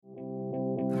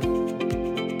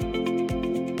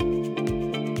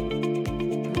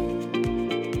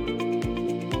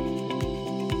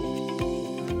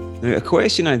Now, a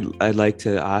question I'd like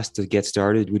to ask to get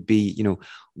started would be,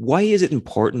 why is it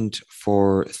important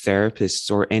for therapists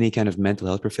or any kind of mental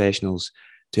health professionals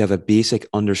to have a basic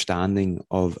understanding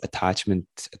of attachment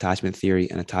theory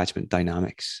and attachment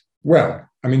dynamics? Well,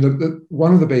 I mean,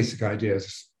 one of the basic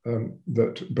ideas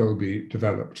that Bowlby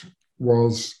developed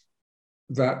was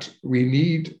that we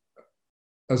need,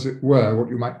 as it were,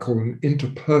 what you might call an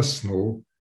interpersonal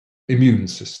immune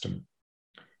system.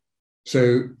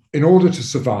 So in order to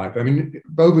survive, I mean,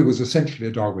 Bowlby was essentially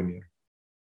a Darwinian,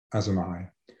 as am I.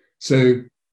 So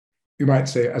you might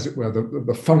say, as it were,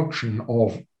 the function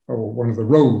of, or one of the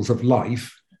roles of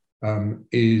life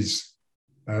is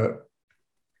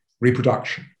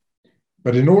reproduction.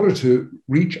 But in order to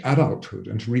reach adulthood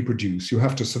and to reproduce, you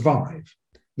have to survive.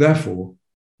 Therefore,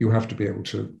 you have to be able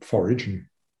to forage and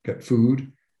get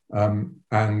food,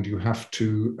 and you have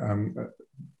to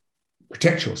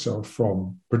protect yourself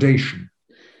from predation.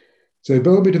 So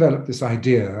Bowlby developed this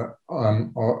idea,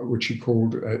 which he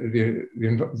called the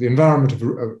environment of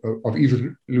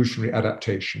evolutionary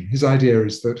adaptation. His idea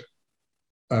is that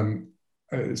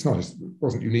it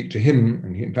wasn't unique to him,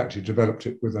 and in fact he developed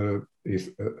it with an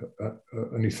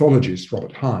ethologist,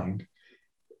 Robert Hind,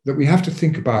 that we have to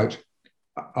think about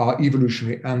our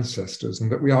evolutionary ancestors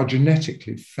and that we are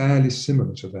genetically fairly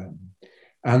similar to them,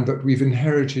 and that we've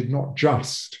inherited not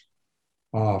just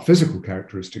our physical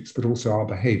characteristics, but also our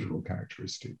behavioral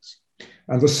characteristics.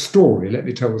 And the story, let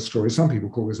me tell the story, some people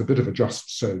call this a bit of a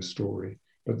just so story,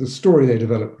 but the story they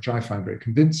developed, which I find very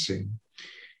convincing,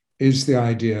 is the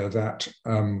idea that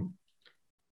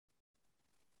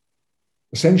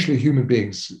essentially human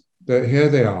beings, here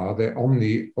they are, they're on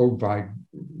the Olduvai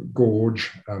Gorge,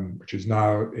 which is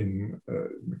now in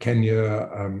Kenya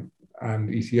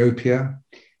and Ethiopia.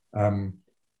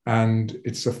 And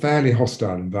it's a fairly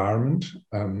hostile environment.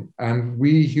 And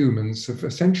we humans have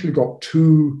essentially got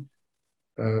two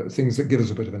things that give us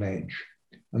a bit of an edge.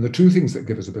 And the two things that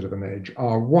give us a bit of an edge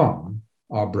are, one,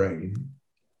 our brain,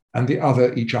 and the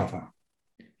other, each other.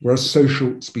 We're a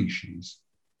social species.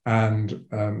 And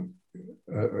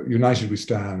united we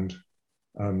stand,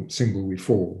 single we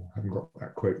fall. I haven't got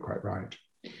that quote quite right.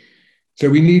 So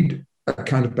we need a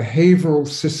kind of behavioral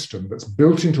system that's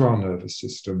built into our nervous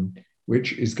system,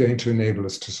 which is going to enable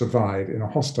us to survive in a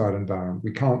hostile environment.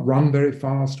 We can't run very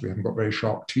fast, we haven't got very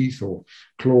sharp teeth or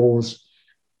claws,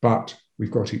 but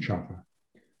we've got each other.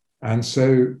 And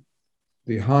so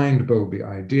the Hind-Bowlby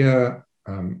idea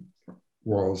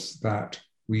was that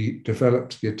we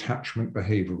developed the attachment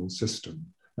behavioral system.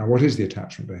 Now, what is the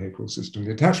attachment behavioral system?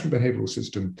 The attachment behavioral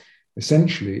system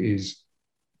essentially is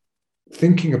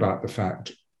thinking about the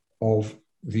fact of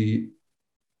the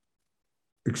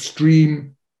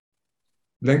extreme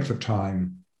length of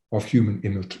time of human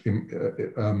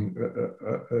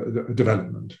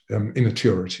development,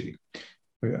 immaturity.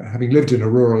 Having lived in a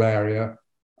rural area,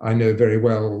 I know very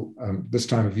well this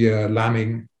time of year,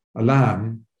 lambing, a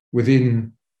lamb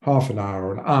within half an hour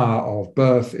or an hour of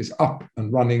birth is up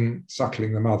and running,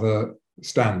 suckling the mother,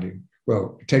 standing.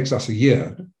 Well, it takes us a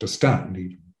year to stand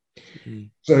even. Mm-hmm.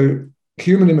 So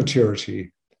human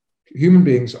immaturity, human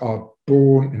beings are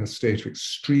born in a state of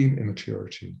extreme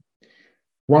immaturity.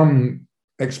 One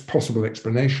possible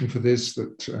explanation for this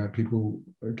that people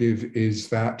give is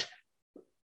that,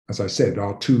 as I said,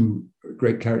 our two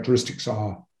great characteristics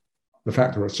are the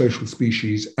fact that we're a social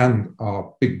species and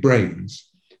our big brains.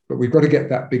 But we've got to get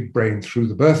that big brain through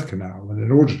the birth canal. And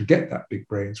in order to get that big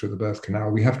brain through the birth canal,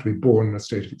 we have to be born in a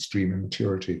state of extreme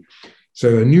immaturity.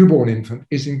 So a newborn infant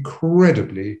is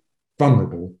incredibly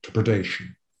vulnerable to predation.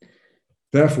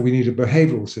 Therefore, we need a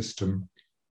behavioral system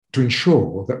to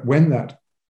ensure that when that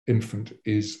infant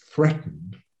is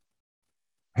threatened,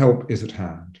 help is at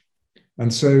hand.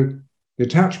 And so the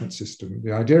attachment system,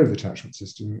 the idea of the attachment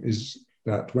system is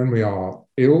that when we are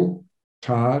ill,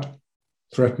 tired,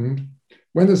 threatened,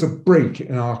 when there's a break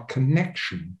in our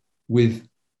connection with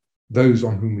those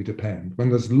on whom we depend, when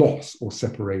there's loss or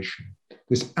separation,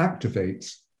 this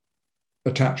activates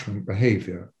attachment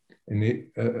behavior,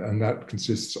 and that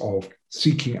consists of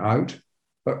seeking out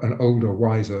an older,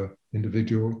 wiser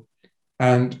individual,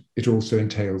 and it also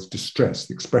entails distress,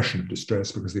 the expression of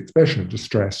distress, because the expression of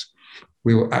distress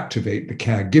will activate the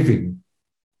caregiving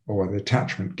or the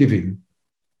attachment giving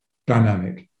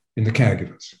dynamic in the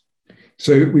caregivers.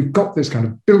 So we've got this kind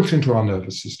of built into our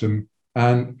nervous system,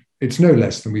 and it's no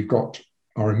less than we've got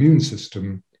our immune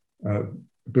system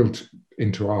built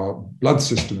into our blood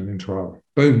system and into our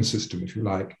bone system, if you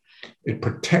like. It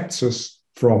protects us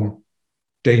from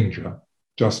danger,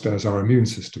 just as our immune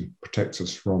system protects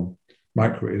us from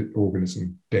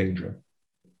microorganism danger.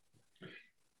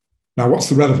 Now, what's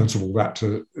the relevance of all that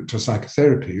to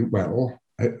psychotherapy? Well,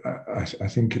 I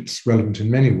think it's relevant in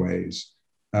many ways.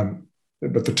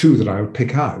 But the two that I would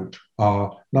pick out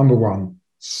are, number one,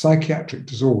 psychiatric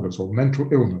disorders or mental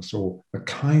illness or the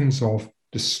kinds of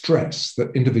distress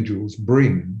that individuals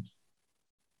bring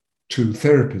to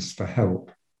therapists for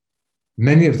help.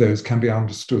 Many of those can be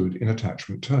understood in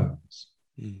attachment terms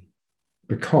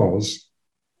because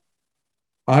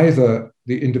either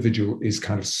the individual is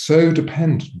kind of so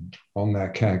dependent on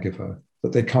their caregiver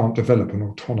that they can't develop an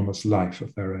autonomous life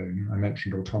of their own. I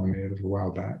mentioned autonomy a little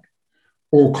while back.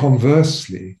 Or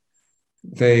conversely,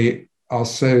 they are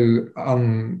so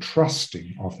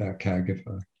untrusting of their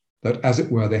caregiver that, as it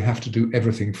were, they have to do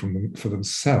everything for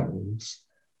themselves.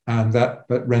 And that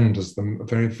renders them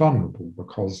very vulnerable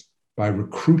because by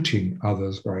recruiting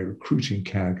others, by recruiting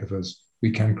caregivers, we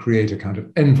can create a kind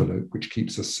of envelope which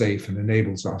keeps us safe and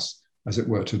enables us, as it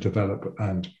were, to develop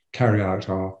and carry out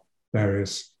our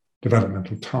various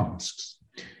developmental tasks.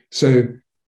 So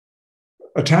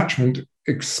attachment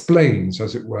explains,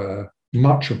 as it were,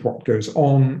 much of what goes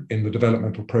on in the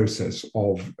developmental process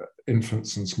of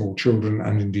infants and small children,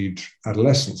 and indeed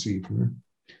adolescents even,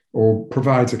 or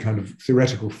provides a kind of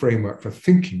theoretical framework for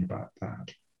thinking about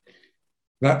that.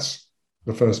 That's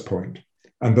the first point.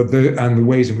 And the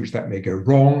ways in which that may go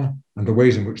wrong, and the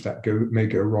ways in which that may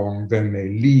go wrong then may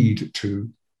lead to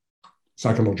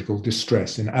psychological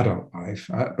distress in adult life.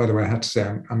 By the way, I had to say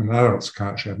I'm an adult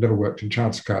psychiatrist. I've never worked in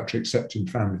child psychiatry except in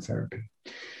family therapy.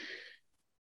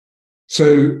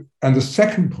 So, and the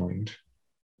second point,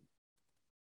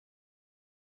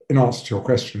 in answer to your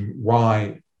question,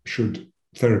 why should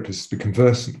therapists be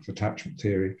conversant with attachment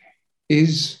theory,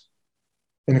 is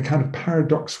in a kind of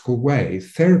paradoxical way,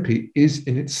 therapy is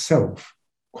in itself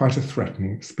quite a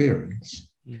threatening experience.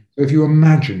 So if you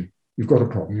imagine you've got a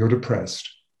problem, you're depressed,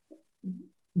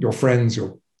 your friends,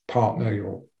 your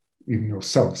partner, even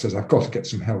yourself says, I've got to get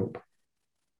some help.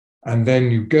 And then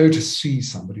you go to see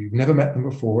somebody, you've never met them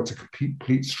before, it's a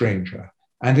complete stranger.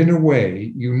 And in a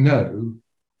way, you know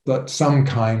that some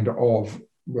kind of,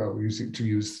 well, to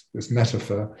use this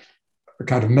metaphor, a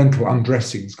kind of mental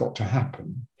undressing's got to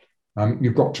happen.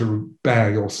 You've got to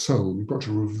bare your soul. You've got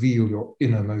to reveal your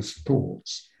innermost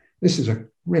thoughts. This is a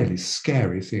really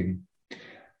scary thing.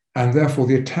 And therefore,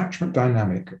 the attachment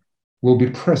dynamic will be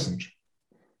present.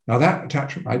 Now, that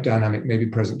attachment dynamic may be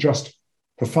present just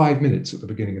for 5 minutes at the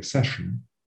beginning of session.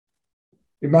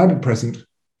 It might be present,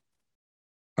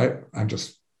 I'm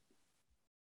just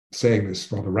saying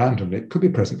this rather randomly, it could be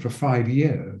present for 5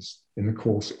 years in the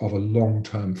course of a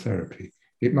long-term therapy.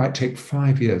 It might take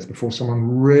 5 years before someone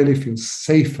really feels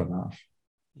safe enough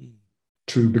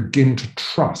to begin to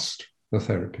trust the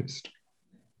therapist.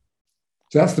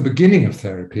 So that's the beginning of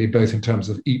therapy, both in terms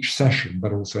of each session,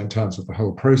 but also in terms of the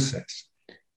whole process.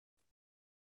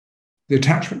 The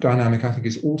attachment dynamic, I think,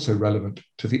 is also relevant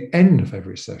to the end of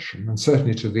every session, and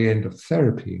certainly to the end of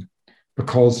therapy,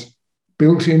 because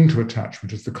built into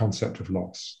attachment is the concept of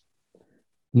loss.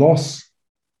 Loss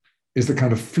is the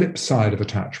kind of flip side of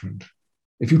attachment.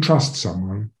 If you trust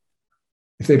someone,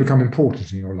 if they become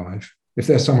important in your life, if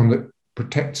they're someone that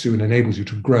protects you and enables you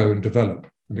to grow and develop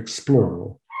and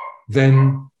explore,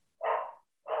 then,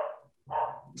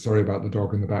 sorry about the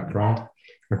dog in the background.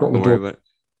 I've got the dog.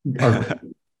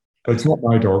 It's not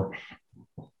my dog.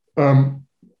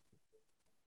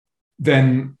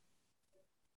 Then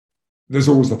there's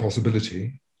always the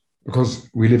possibility, because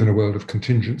we live in a world of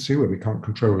contingency where we can't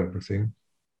control everything,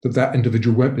 that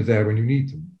individual won't be there when you need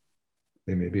them.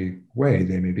 They may be away,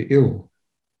 they may be ill.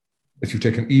 If you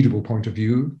take an Oedipal point of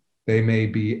view, they may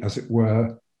be, as it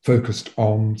were, focused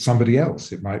on somebody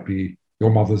else. It might be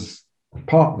your mother's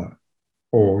partner,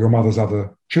 or your mother's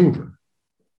other children,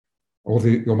 or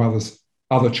your mother's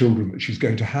other children that she's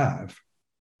going to have,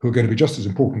 who are going to be just as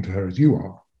important to her as you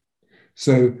are.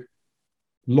 So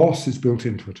loss is built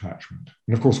into attachment.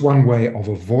 And of course, one way of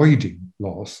avoiding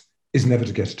loss is never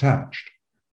to get attached.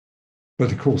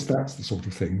 But of course, that's the sort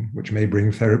of thing which may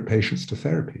bring patients to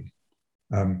therapy,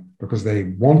 because they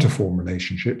want to form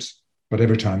relationships, but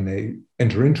every time they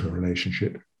enter into a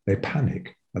relationship, they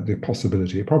panic at the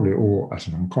possibility, probably all at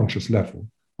an unconscious level,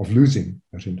 of losing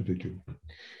that individual.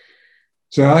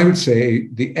 So I would say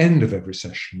the end of every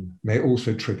session may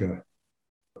also trigger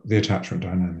the attachment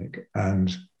dynamic,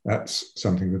 and that's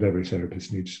something that every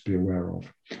therapist needs to be aware of.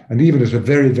 And even at a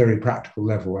very, very practical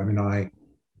level, I mean, I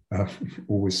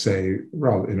always say,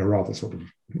 in a rather sort of,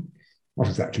 not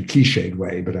exactly cliched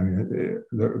way, but I mean,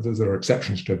 there are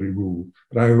exceptions to every rule.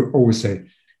 But I always say,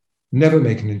 never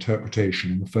make an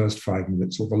interpretation in the first 5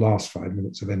 minutes or the last 5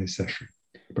 minutes of any session,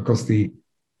 because the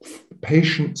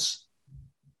patient's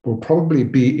will probably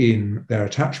be in their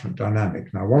attachment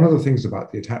dynamic. Now, one of the things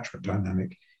about the attachment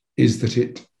dynamic is that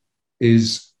it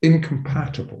is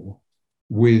incompatible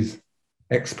with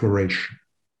exploration.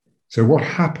 So what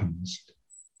happens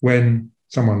when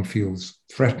someone feels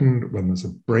threatened, when there's a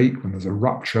break, when there's a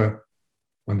rupture,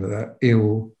 when they're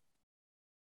ill,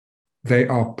 they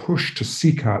are pushed to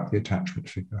seek out the attachment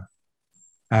figure.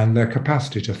 And their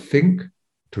capacity to think,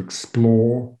 to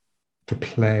explore, to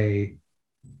play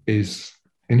is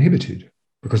inhibited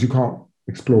because you can't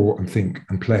explore and think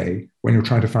and play when you're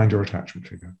trying to find your attachment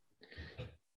figure.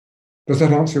 Does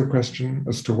that answer your question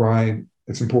as to why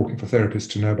it's important for therapists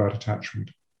to know about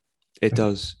attachment? It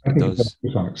does. I It think it does does.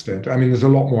 to some extent. I mean, there's a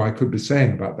lot more I could be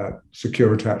saying about that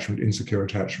secure attachment, insecure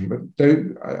attachment, but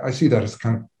I see that as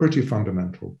kind of pretty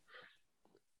fundamental.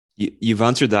 You've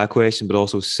answered that question, but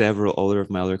also several other of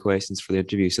my other questions for the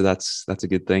interview. So that's a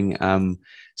good thing.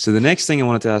 So the next thing I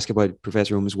wanted to ask about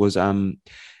Professor Holmes was a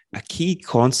key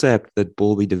concept that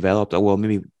Bowlby developed, well,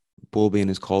 maybe Bowlby and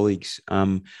his colleagues,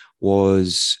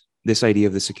 was this idea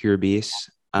of the secure base.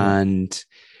 And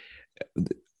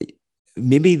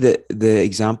maybe the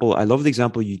example, I love the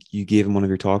example you gave in one of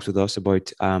your talks with us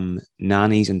about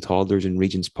nannies and toddlers in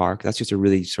Regent's Park. That's just a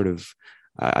really sort of,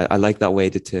 I like that way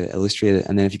to illustrate it.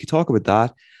 And then if you could talk about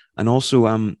that, and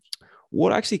also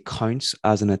what actually counts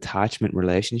as an attachment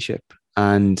relationship,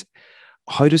 and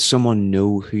how does someone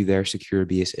know who their secure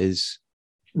base is?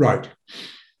 Right.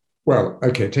 Well,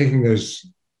 okay, taking those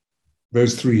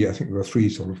three, I think there are three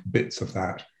sort of bits of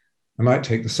that. I might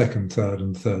take the second, third,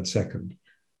 and third, second.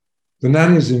 The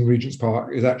nannies in Regent's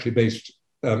Park is actually based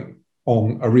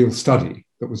on a real study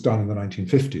that was done in the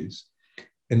 1950s,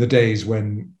 in the days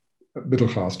when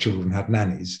middle-class children had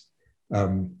nannies,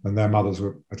 and their mothers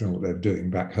were, I don't know what they were doing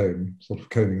back home, sort of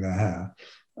combing their hair,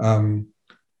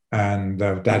 and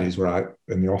their daddies were out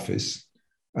in the office.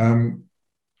 And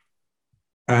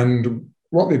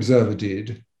what the observer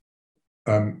did,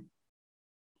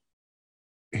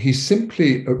 he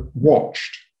simply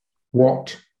watched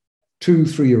what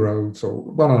 2-3-year-olds, or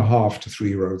 1.5 to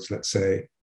 3-year-olds, let's say,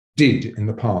 did in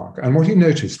the park. And what he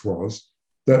noticed was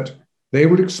that they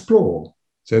would explore.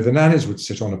 So the nannies would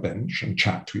sit on a bench and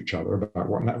chat to each other about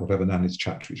whatever nannies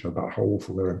chat to each other about, how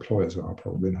awful their employers are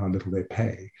probably and how little they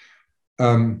pay,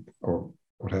 or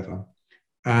whatever.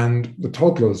 And the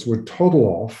toddlers would toddle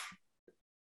off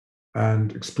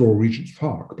and explore Regent's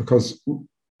Park because,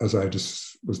 as I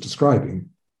just was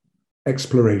describing,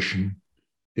 exploration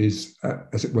is,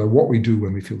 as it were, what we do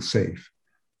when we feel safe.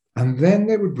 And then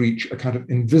they would reach a kind of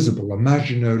invisible,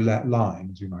 imaginal line,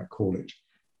 as you might call it,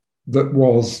 that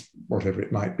was, whatever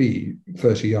it might be,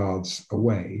 30 yards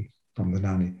away from the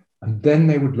nanny. And then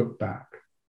they would look back.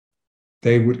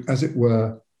 They would, as it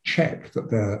were, check that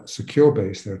their secure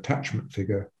base, their attachment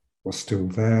figure, was still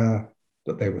there,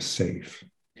 that they were safe.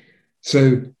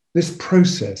 So this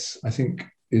process, I think,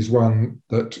 is one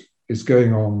that is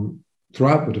going on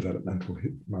throughout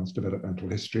one's developmental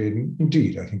history. And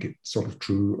indeed, I think it's sort of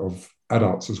true of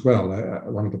adults as well.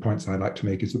 One of the points I like to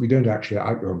make is that we don't actually,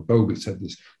 Bowlby said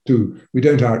this too, we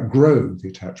don't outgrow the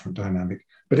attachment dynamic,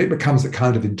 but it becomes a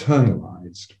kind of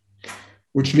internalized,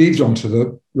 which leads on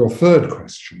to your third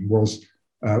question,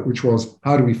 which was,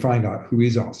 how do we find out who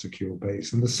is our secure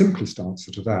base? And the simplest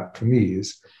answer to that for me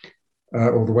is,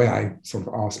 or the way I sort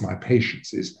of ask my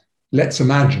patients is, let's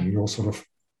imagine you're sort of,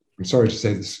 I'm sorry to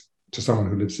say this to someone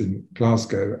who lives in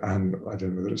Glasgow, and I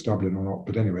don't know whether it's Dublin or not,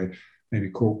 but anyway, maybe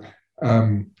Cork.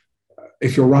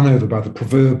 If you're run over by the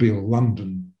proverbial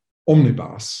London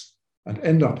omnibus and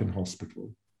end up in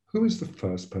hospital, who is the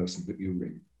first person that you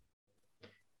ring?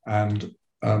 And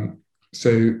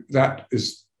so that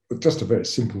is just a very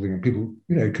simple thing. And people,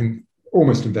 can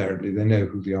almost invariably, they know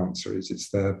who the answer is. It's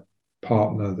their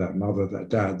partner, their mother, their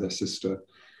dad, their sister,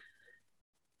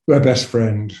 their best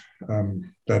friend,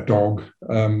 their dog,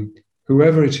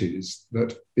 whoever it is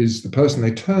that is the person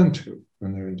they turn to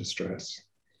when they're in distress.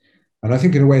 And I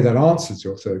think in a way that answers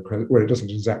your third question. Well, it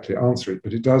doesn't exactly answer it,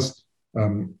 but it does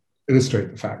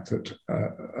illustrate the fact that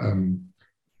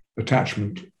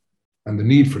attachment and the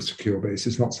need for a secure base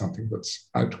is not something that's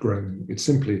outgrown. It's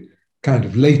simply kind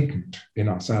of latent in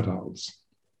us adults.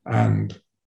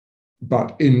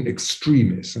 But in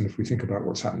extremis, and if we think about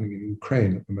what's happening in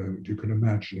Ukraine at the moment, you can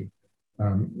imagine,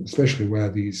 especially where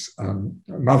these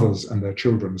mothers and their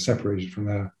children are separated from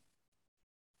their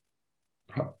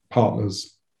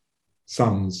partners,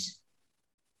 sons,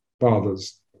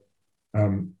 fathers,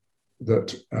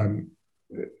 that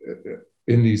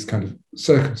in these kind of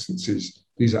circumstances,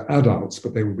 these are adults,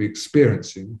 but they will be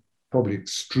experiencing probably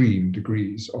extreme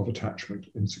degrees of attachment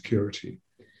insecurity.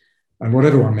 And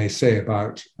whatever one may say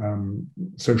about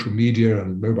social media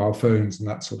and mobile phones and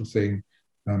that sort of thing,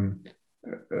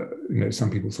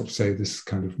 some people sort of say this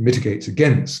kind of militates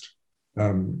against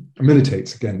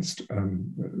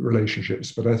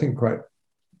relationships, but I think quite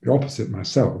the opposite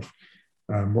myself.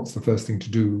 What's the first thing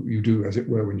you do, as it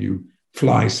were, when you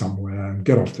fly somewhere and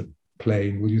get off the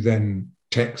plane? Will you then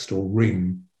text or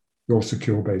ring your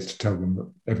secure base to tell them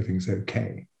that everything's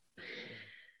okay?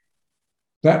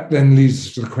 That then leads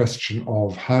us to the question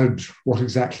of what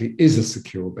exactly is a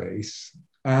secure base?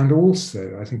 And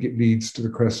also, I think it leads to the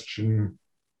question,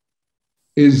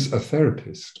 is a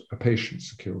therapist a patient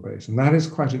secure base? And that is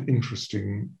quite an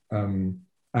interesting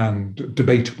and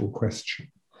debatable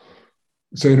question.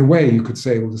 So in a way, you could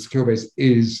say, well, the secure base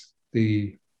is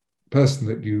the person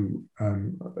that you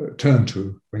turn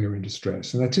to when you're in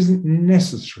distress. And that isn't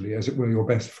necessarily, as it were, your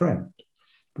best friend,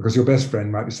 because your best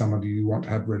friend might be somebody you want to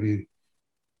have really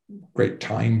great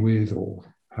time with or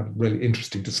have really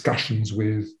interesting discussions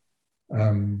with.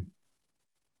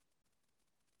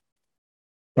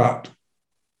 But,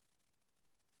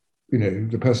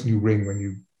 the person you ring when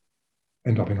you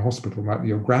end up in hospital might be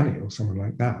your granny or someone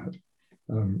like that.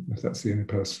 If that's the only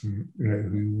person, who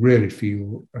you really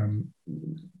feel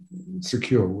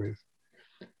secure with.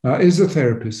 Is a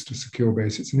therapist a secure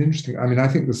base? It's an interesting, I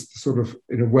think this sort of,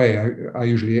 in a way, I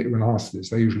usually, when asked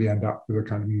this, I usually end up with a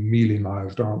kind of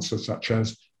mealy-mouthed answer, such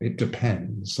as, it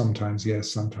depends. Sometimes yes,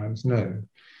 sometimes no.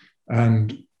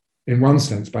 And in one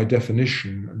sense, by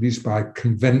definition, at least by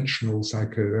conventional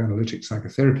psychoanalytic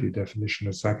psychotherapy definition,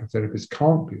 a psychotherapist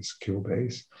can't be a secure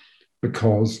base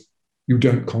because you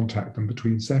don't contact them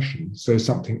between sessions. So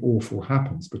something awful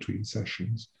happens between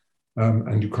sessions.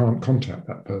 And you can't contact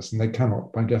that person. They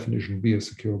cannot, by definition, be a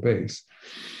secure base.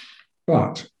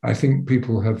 But I think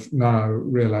people have now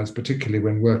realized, particularly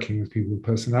when working with people with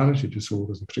personality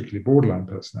disorders, and particularly borderline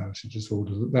personality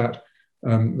disorders, that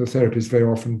the therapist very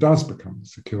often does become a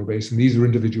secure base. And these are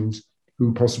individuals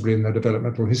who possibly in their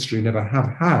developmental history never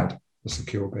have had a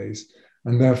secure base.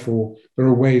 And therefore, there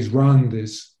are ways around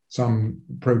this. Some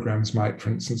programs might, for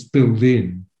instance, build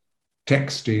in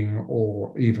texting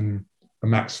or even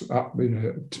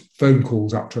phone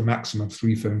calls up to a maximum of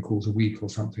 3 phone calls a week or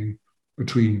something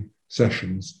between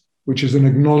sessions, which is an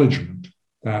acknowledgement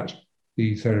that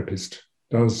the therapist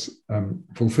does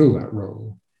fulfill that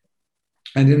role.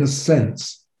 And in a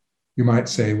sense, you might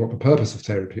say what the purpose of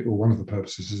therapy, or one of the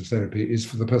purposes of therapy, is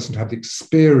for the person to have the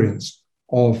experience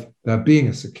of there being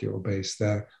a secure base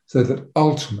there, so that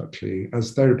ultimately,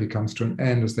 as therapy comes to an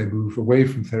end, as they move away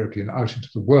from therapy and out into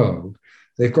the world,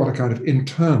 they've got a kind of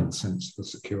internal sense of a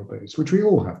secure base, which we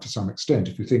all have to some extent.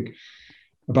 If you think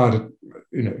about it,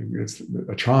 it's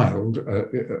a child,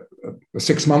 a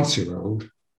 6-month-old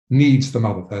needs the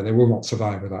mother there. They will not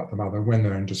survive without the mother. When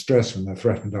they're in distress, when they're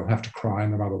threatened, they'll have to cry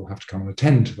and the mother will have to come and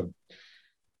attend to them.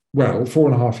 Well,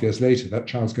 4.5 years later, that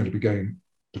child's going to be going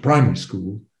to primary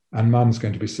school, and mum's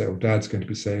going to be saying, or dad's going to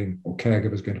be saying, or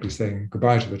caregiver's going to be saying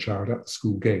goodbye to the child at the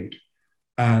school gate.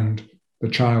 And the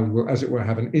child will, as it were,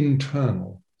 have an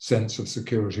internal sense of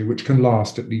security, which can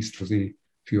last at least for the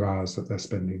few hours that they're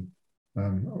spending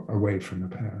away from the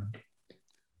parent.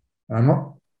 I'm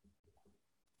not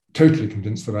totally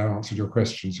convinced that I answered your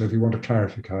question. So if you want to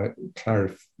clarify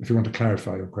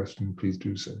your question, please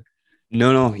do so.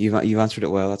 No, you've answered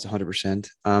it well. That's 100%.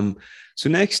 So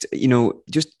next,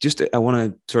 just I want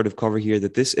to sort of cover here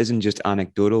that this isn't just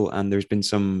anecdotal, and there's been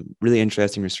some really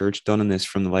interesting research done on this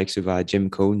from the likes of Jim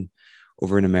Cohn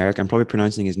over in America. I'm probably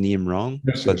pronouncing his name wrong,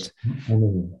 but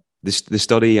the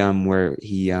study where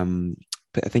he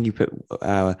I think you put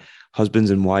husbands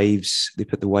and wives. They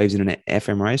put the wives in an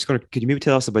fMRI score. Could you maybe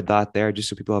tell us about that there, just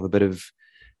so people have a bit of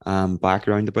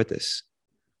background about this?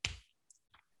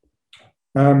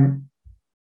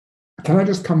 Can I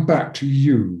just come back to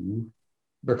you,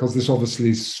 because this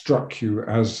obviously struck you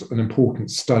as an important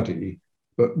study,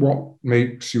 but what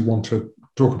makes you want to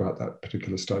talk about that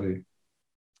particular study?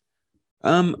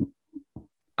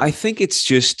 I think it's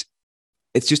just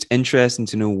interesting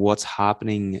to know what's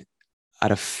happening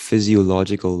at a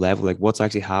physiological level, like what's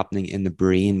actually happening in the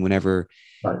brain whenever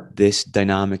this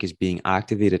dynamic is being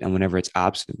activated and whenever it's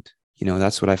absent.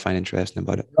 That's what I find interesting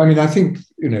about it. I think,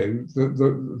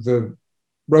 the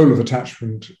role of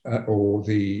attachment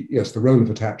the role of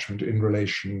attachment in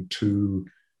relation to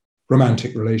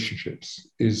romantic relationships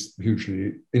is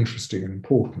hugely interesting and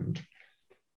important.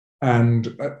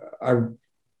 And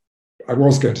I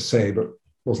was going to say, but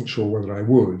wasn't sure whether I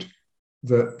would,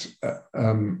 that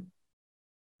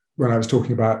when I was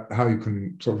talking about how you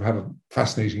can sort of have a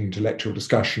fascinating intellectual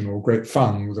discussion or great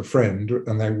fun with a friend,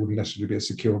 and they wouldn't necessarily be a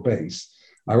secure base,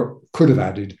 I could have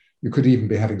added You could even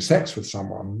be having sex with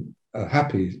someone,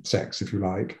 happy sex, if you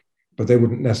like, but they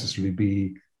wouldn't necessarily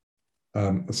be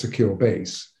a secure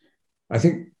base. I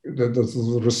think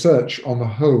the research on the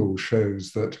whole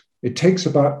shows that it takes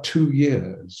about 2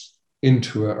 years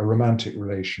into a romantic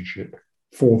relationship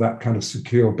for that kind of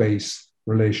secure base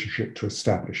relationship to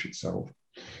establish itself.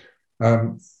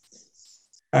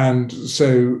 And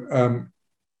so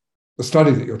the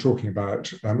study that you're talking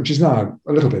about, which is now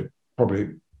a little bit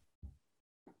probably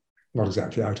not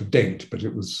exactly out of date, but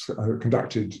it was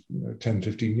conducted 10,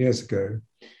 15 years ago,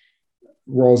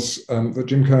 was that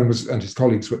Jim Cohen and his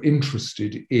colleagues were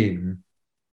interested in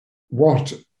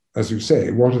what, as you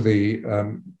say, what are the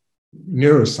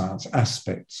neuroscience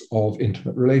aspects of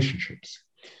intimate relationships.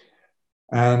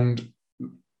 And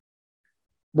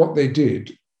what they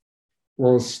did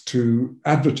was to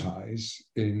advertise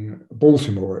in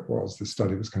Baltimore, the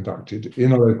study was conducted,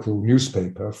 in a local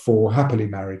newspaper for happily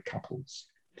married couples.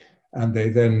 And they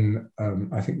then,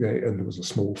 and there was a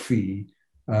small fee,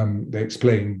 they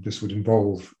explained this would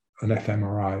involve an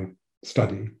fMRI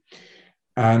study.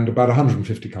 And about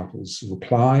 150 couples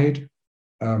replied.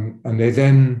 And they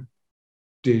then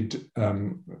did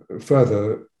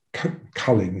further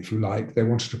culling, if you like. They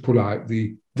wanted to pull out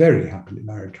the very happily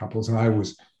married couples. And I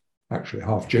was actually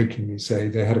half jokingly say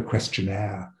they had a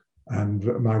questionnaire, and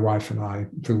my wife and I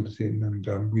filled it in,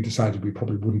 and we decided we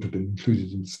probably wouldn't have been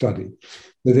included in the study.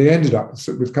 But they ended up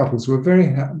with couples who were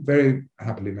very, very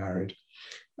happily married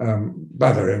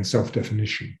by their own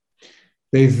self-definition.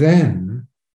 They then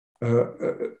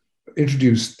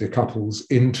introduced the couples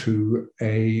into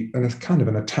a kind of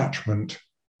an attachment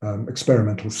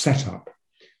experimental setup.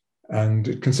 And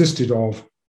it consisted of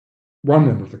one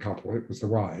member of the couple, it was the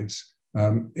wives,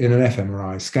 in an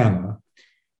fMRI scanner.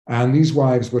 And these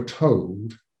wives were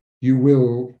told, you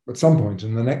will, at some point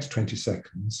in the next 20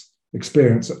 seconds,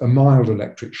 experience a mild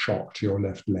electric shock to your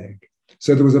left leg.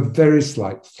 So there was a very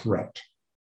slight threat.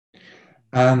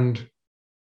 And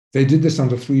they did this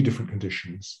under 3 different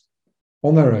conditions: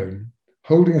 on their own,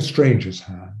 holding a stranger's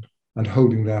hand, and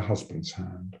holding their husband's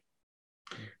hand.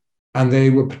 And they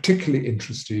were particularly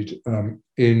interested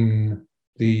in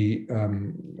the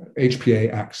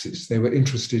HPA axis. They were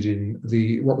interested in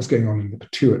what was going on in the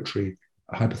pituitary,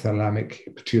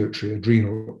 hypothalamic, pituitary,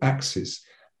 adrenal axis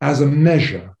as a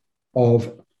measure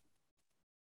of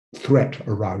threat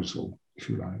arousal, if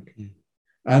you like. Mm.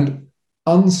 And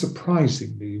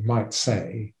unsurprisingly, you might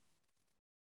say,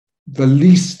 the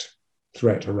least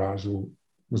threat arousal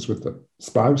was with the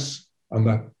spouse, and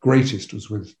the greatest was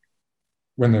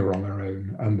when they were on their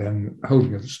own, and then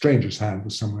holding a stranger's hand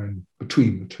was somewhere in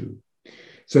between the two.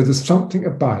 So there's something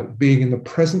about being in the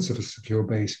presence of a secure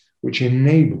base which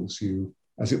enables you,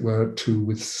 as it were, to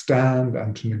withstand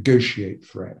and to negotiate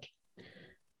threat.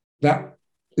 That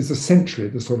is essentially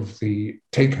the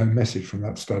take-home message from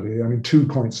that study. I mean, 2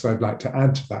 points I'd like to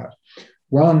add to that.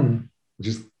 One, which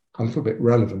is a little bit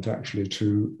relevant actually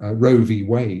to Roe v.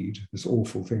 Wade, this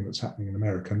awful thing that's happening in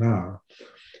America now,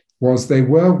 was they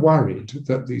were worried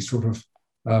that the sort of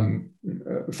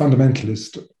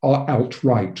fundamentalist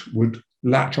alt-right would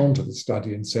latch onto the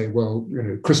study and say, well,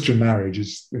 Christian marriage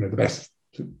is, the best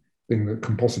thing that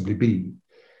can possibly be.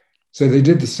 So they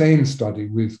did the same study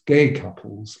with gay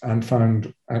couples and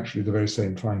found actually the very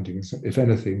same findings. If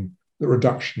anything, the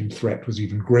reduction in threat was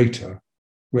even greater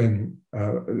when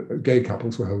gay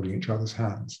couples were holding each other's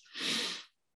hands.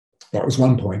 That was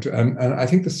one point. And I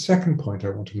think the second point I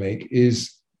want to make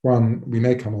is one, we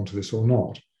may come onto this or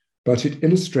not, but it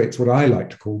illustrates what I like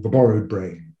to call the borrowed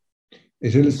brain.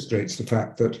 It illustrates the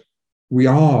fact that we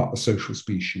are a social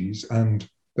species and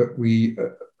that we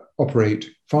operate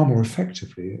far more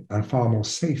effectively and far more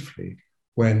safely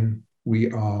when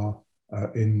we are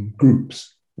in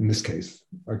groups, in this case,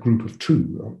 a group of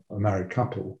 2, a married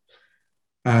couple.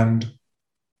 And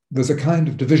there's a kind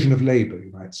of division of labor,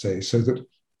 you might say, so that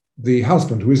the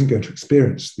husband who isn't going to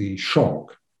experience the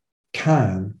shock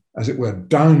can, as it were,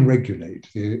 down-regulate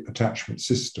the attachment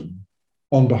system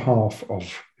on behalf of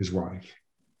his wife.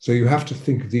 So you have to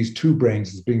think of these 2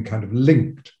 brains as being kind of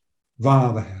linked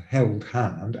via the held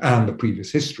hand and the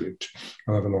previous history,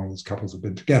 however long these couples have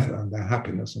been together, and their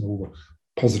happiness and all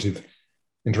the positive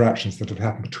interactions that have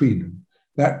happened between them.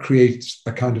 That creates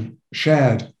a kind of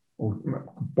shared or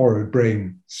borrowed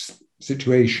brain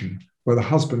situation where the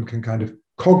husband can kind of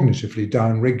cognitively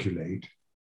down-regulate.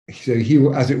 So he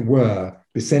will, as it were,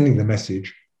 be sending the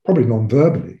message, probably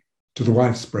non-verbally, to the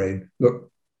wife's brain,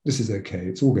 look, this is okay,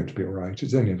 it's all going to be all right,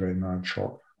 it's only a very mild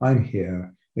shock, I'm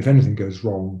here, if anything goes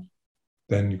wrong,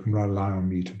 then you can rely on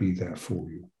me to be there for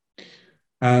you.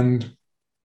 And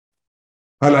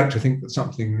I like to think that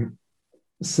something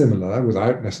similar,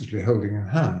 without necessarily holding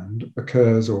a hand,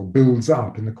 occurs or builds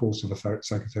up in the course of a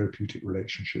psychotherapeutic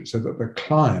relationship, so that the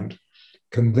client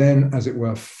can then, as it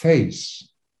were, face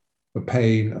the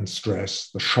pain and stress,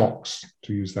 the shocks,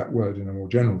 to use that word in a more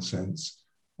general sense,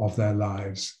 of their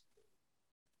lives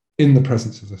in the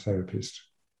presence of the therapist,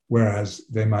 whereas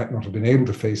they might not have been able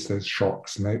to face those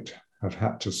shocks, might have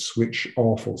had to switch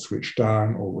off or switch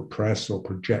down or repress or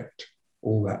project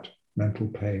all that mental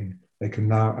pain. They can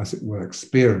now, as it were,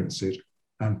 experience it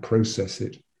and process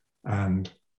it, and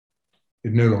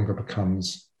it no longer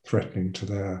becomes threatening to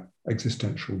their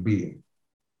existential being.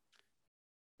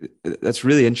 That's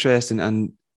really interesting.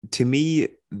 And to me,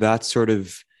 that sort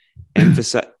of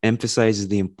emphasizes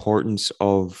the importance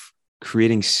of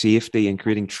creating safety and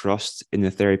creating trust in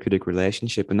the therapeutic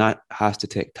relationship. And that has to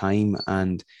take time.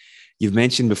 And you've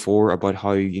mentioned before about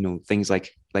how, things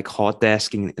like hot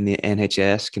desking in the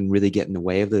NHS can really get in the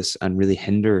way of this and really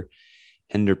hinder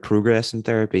progress in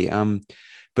therapy.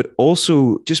 But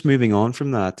also, just moving on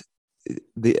from that,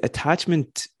 the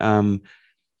attachment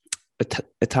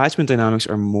dynamics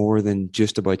are more than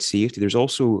just about safety. There's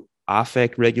also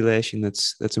affect regulation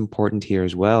that's important here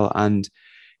as well. And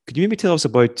could you maybe tell us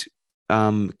about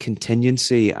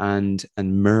contingency and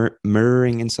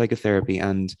mirroring in psychotherapy,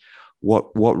 and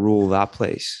what role that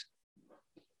plays?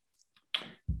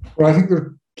 Well, I think there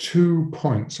are 2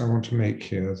 points I want to make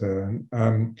here.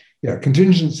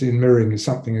 Contingency and mirroring is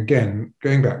something, again,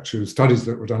 going back to studies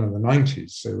that were done in the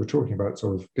 90s. So we're talking about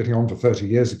sort of getting on for 30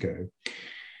 years ago,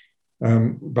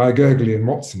 by Gergely and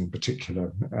Watson in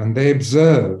particular. And they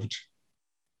observed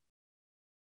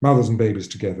mothers and babies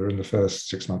together in the first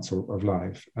 6 months of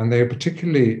life. And they were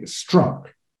particularly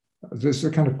struck, this is a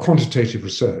kind of quantitative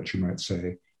research, you might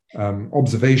say,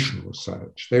 observational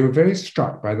research. They were very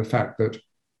struck by the fact that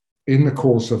in the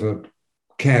course of a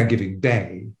caregiving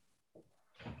day,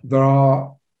 there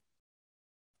are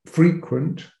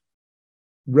frequent,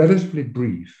 relatively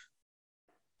brief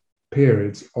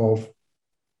periods of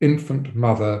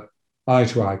infant-mother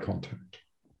eye-to-eye contact.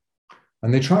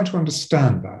 And they tried to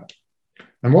understand that.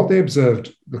 And what they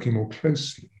observed, looking more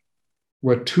closely,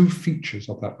 were 2 features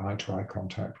of that eye-to-eye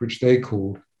contact, which they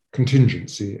called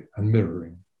contingency and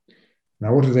mirroring.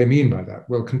 Now, what do they mean by that?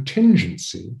 Well,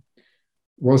 contingency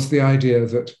was the idea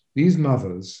that these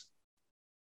mothers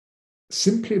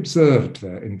simply observed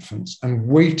their infants and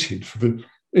waited for the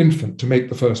infant to make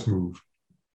the first move.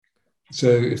 So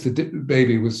if the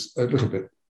baby was a little bit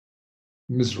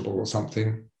miserable or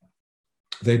something,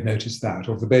 they'd notice that.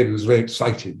 Or if the baby was very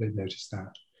excited, they'd notice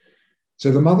that.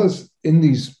 So the mothers in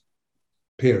these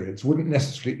periods wouldn't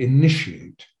necessarily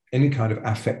initiate any kind of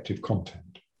affective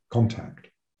contact.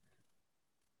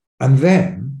 And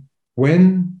then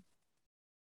when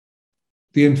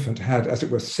the infant had, as it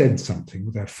were, said something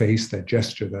with their face, their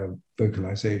gesture, their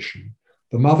vocalization,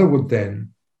 the mother would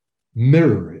then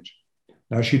mirror it.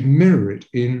 Now, she'd mirror it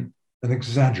in an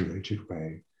exaggerated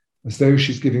way, as though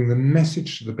she's giving the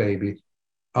message to the baby,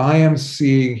 I am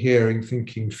seeing, hearing,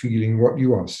 thinking, feeling what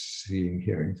you are seeing,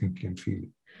 hearing, thinking, and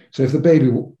feeling. So if the baby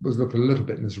was looking a little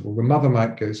bit miserable, the mother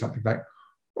might go something like,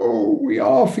 oh, we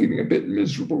are feeling a bit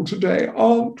miserable today,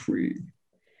 aren't we?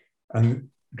 And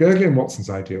Gergely and Watson's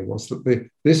idea was that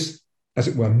this, as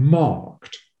it were,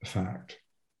 marked the fact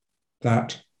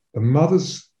that the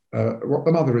mother's what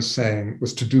the mother is saying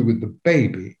was to do with the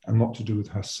baby and not to do with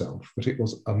herself, that it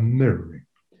was a mirroring.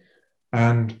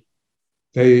 And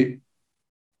they,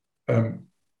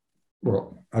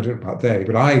 well, I don't know about they,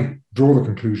 but I draw the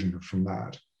conclusion from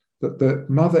that the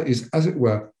mother is, as it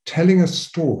were, telling a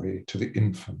story to the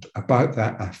infant about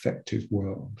that affective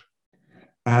world.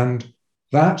 And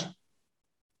that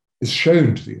is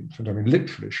shown to the infant, I mean,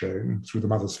 literally shown through the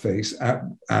mother's face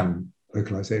and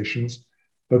vocalizations.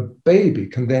 The baby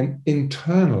can then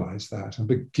internalize that and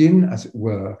begin, as it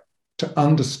were, to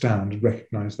understand and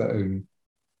recognize their own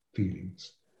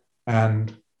feelings.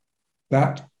 And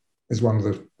that is one of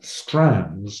the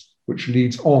strands which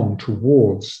leads on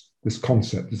towards this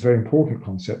concept, this very important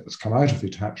concept that's come out of the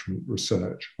attachment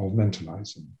research of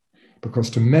mentalizing.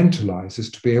 Because to mentalize is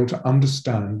to be able to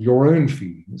understand your own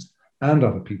feelings and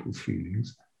other people's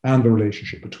feelings and the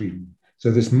relationship between them. So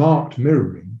this marked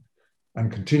mirroring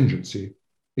and contingency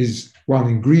is one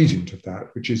ingredient of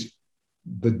that, which is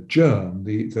the germ,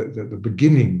 the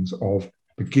beginnings of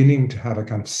beginning to have a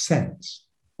kind of sense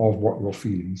of what your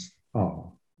feelings are.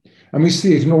 And we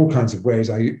see it in all kinds of ways.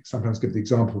 I sometimes give the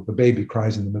example of the baby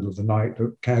cries in the middle of the night,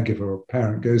 the caregiver or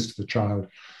parent goes to the child.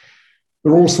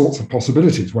 There are all sorts of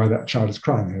possibilities why that child is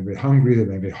crying. They may be hungry, they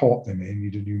may be hot, they may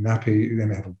need a new nappy, they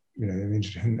may have they need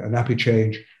a nappy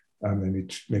change, they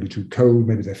may be too cold,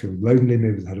 maybe they feel lonely,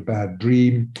 maybe they had a bad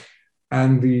dream.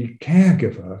 And the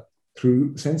caregiver,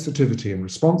 through sensitivity and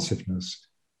responsiveness,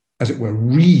 as it were,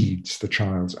 reads the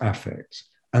child's affects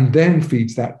and then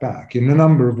feeds that back in a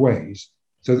number of ways.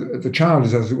 So the child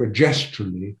is, as it were,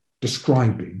 gesturally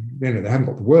describing, they haven't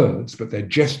got the words, but they're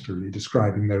gesturally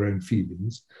describing their own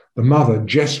feelings. The mother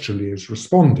gesturally is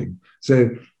responding. So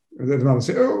the mother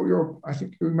says, oh, I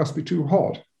think it must be too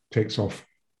hot, takes off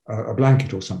a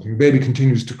blanket or something. The baby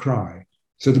continues to cry.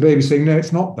 So the baby's saying, no,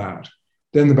 it's not that.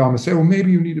 Then the mother says,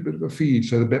 maybe you need a bit of a feed.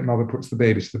 So the mother puts the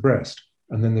baby to the breast,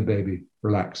 and then the baby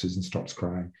relaxes and stops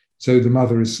crying. So the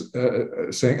mother is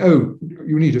saying, oh,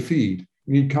 you need a feed,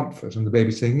 you need comfort. And the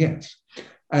baby's saying, yes.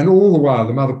 And all the while,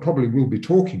 the mother probably will be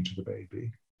talking to the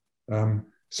baby,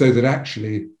 so that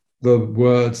actually the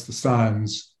words, the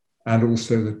sounds, and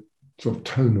also the sort of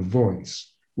tone of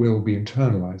voice will be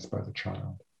internalized by the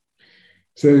child.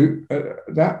 So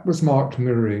that was marked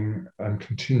mirroring and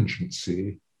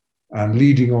contingency, and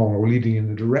leading on or leading in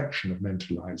the direction of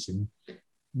mentalizing.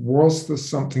 Was there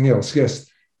something else? Yes.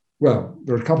 Well,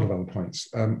 there are a couple of other points.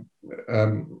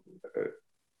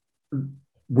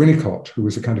 Winnicott, who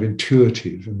was a kind of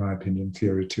intuitive, in my opinion,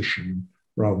 theoretician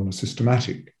rather than a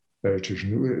systematic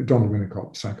theoretician, Donald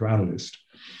Winnicott, psychoanalyst,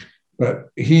 but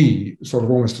he sort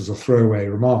of almost as a throwaway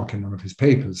remark in one of his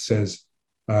papers says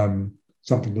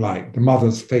something like, the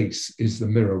mother's face is the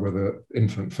mirror where the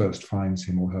infant first finds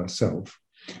him or herself.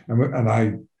 And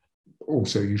I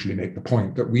also usually make the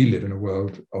point that we live in a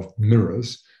world of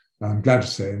mirrors. I'm glad to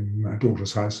say in my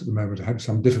daughter's house at the moment, I had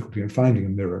some difficulty in finding a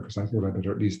mirror because I thought I'd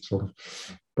better at least sort of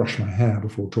brush my hair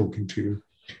before talking to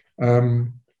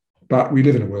you. But we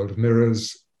live in a world of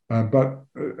mirrors, but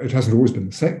it hasn't always been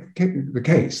the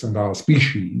case. And our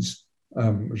species,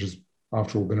 which has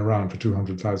after all been around for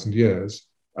 200,000 years,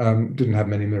 didn't have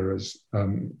many mirrors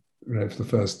for the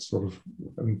first sort of,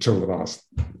 until the last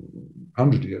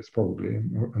 100 years probably,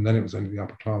 and then it was only the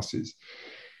upper classes.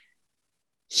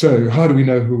 So how do we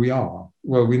know who we are?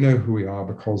 Well, we know who we are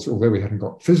because although we haven't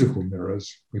got physical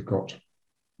mirrors, we've got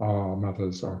our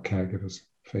mothers, our caregivers'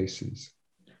 faces.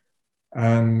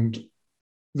 And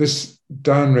this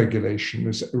downregulation,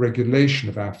 this regulation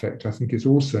of affect, I think is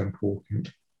also important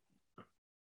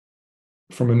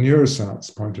from a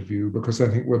neuroscience point of view, because I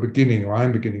think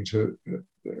I'm beginning to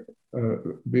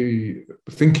be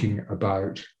thinking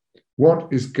about what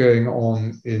is going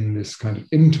on in this kind of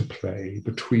interplay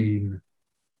between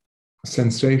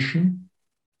sensation,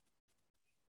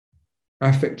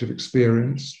 affective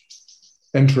experience,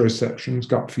 interoceptions,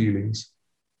 gut feelings,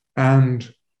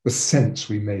 and the sense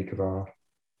we make of our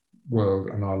world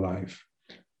and our life.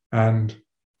 And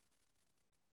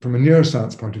from a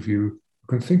neuroscience point of view, you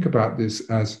can think about this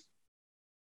as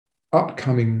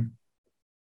upcoming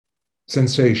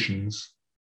sensations,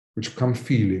 which become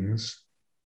feelings,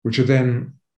 which are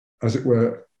then, as it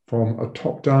were, from a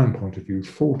top-down point of view,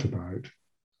 thought about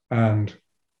and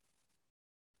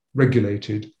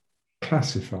regulated,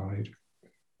 classified,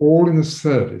 all in the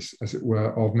service, as it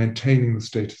were, of maintaining the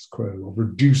status quo, of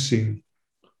reducing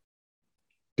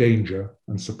danger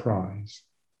and surprise.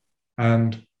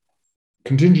 And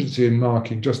contingency and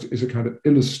marking just is a kind of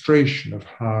illustration of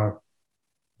how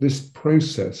this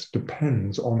process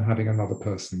depends on having another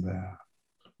person there.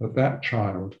 That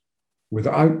child,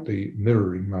 without the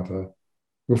mirroring mother,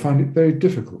 will find it very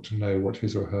difficult to know what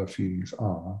his or her feelings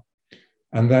are,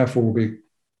 and therefore will be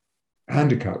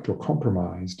handicapped or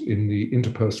compromised in the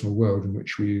interpersonal world in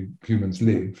which we humans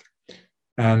live,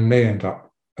 and may end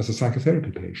up as a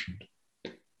psychotherapy patient.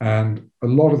 And a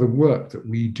lot of the work that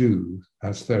we do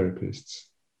as therapists,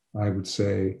 I would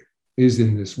say, is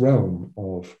in this realm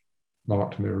of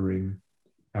marked mirroring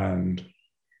and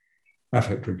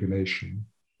affect regulation,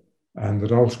 and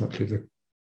that ultimately the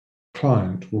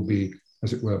client will be,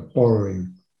 as it were,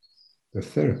 borrowing the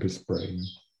therapist's brain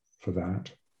for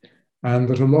that. And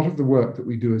that a lot of the work that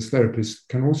we do as therapists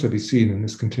can also be seen in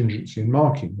this contingency and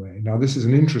marking way. Now, this is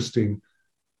an interesting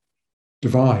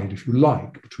divide, if you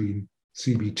like, between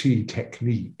CBT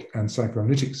technique and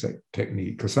psychoanalytic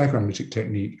technique, because psychoanalytic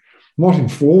technique, not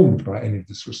informed by any of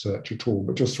this research at all,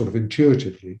 but just sort of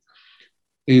intuitively,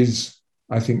 is,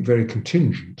 I think, very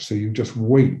contingent. So you just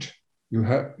wait. You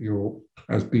have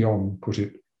as Bion put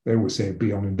it, they always say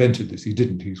Bion invented this. He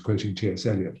didn't. He was quoting T.S.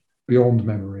 Eliot, beyond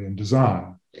memory and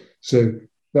desire. So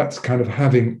that's kind of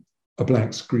having a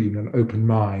blank screen, an open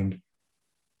mind,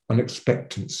 an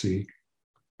expectancy,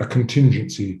 a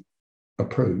contingency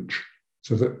approach,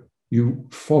 so that you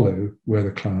follow where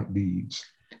the client leads.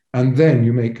 And then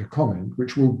you make a comment,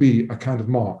 which will be a kind of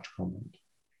marked comment.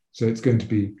 So it's going to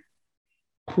be,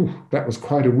 that was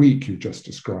quite a week you just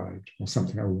described, or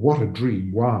something. Oh, what a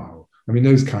dream, wow. I mean,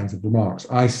 those kinds of remarks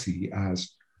I see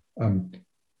as um,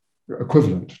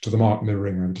 equivalent to the mark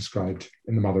mirroring I described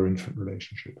in the mother-infant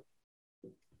relationship.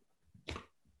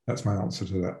 That's my answer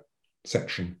to that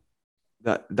section.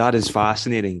 That is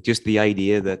fascinating. Just the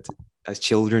idea that as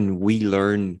children, we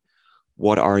learn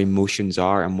what our emotions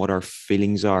are and what our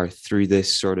feelings are through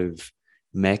this sort of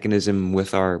mechanism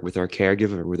with our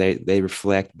caregiver, where they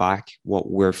reflect back what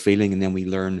we're feeling, and then we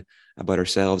learn about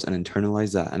ourselves and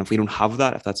internalize that. And if we don't have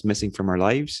that, if that's missing from our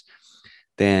lives,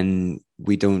 then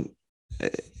we don't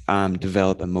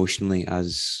develop emotionally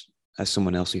as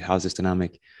someone else who has this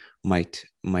dynamic might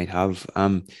have.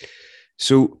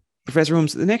 So Professor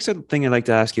Holmes, the next thing I'd like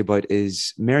to ask you about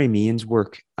is Mary Ainsworth's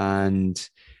work and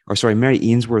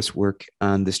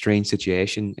the strange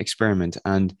situation experiment,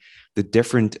 and the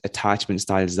different attachment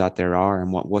styles that there are,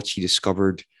 and what she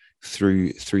discovered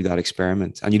through that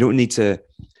experiment. And you don't need to,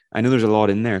 I know there's a lot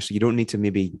in there, so you don't need to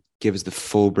maybe give us the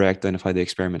full breakdown of how the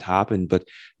experiment happened, but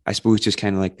I suppose just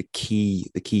kind of like the key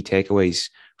takeaways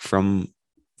from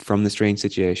the strange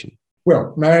situation.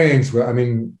 Well, Mary Ainsworth, I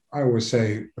mean, I always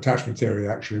say attachment theory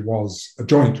actually was a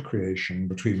joint creation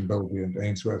between Bowlby and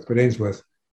Ainsworth, but Ainsworth,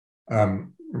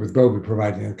 with Bowlby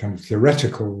providing a kind of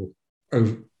theoretical,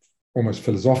 almost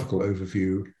philosophical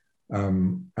overview,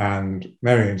 and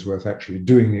Mary Ainsworth actually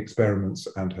doing the experiments,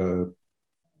 and her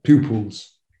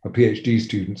pupils, her PhD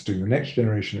students doing the next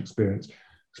generation experiments,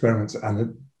 and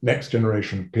the next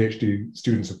generation PhD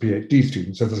students of PhD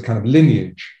students. So there's a kind of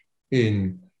lineage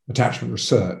in attachment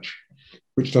research,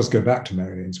 which does go back to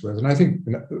Mary Ainsworth. And I think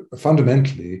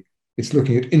fundamentally, it's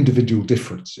looking at individual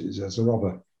differences as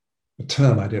a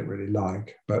term I don't really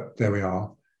like, but there we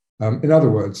are. In other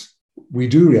words, we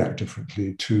do react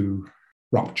differently to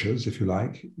ruptures, if you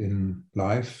like, in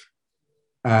life.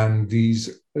 And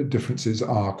these differences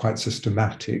are quite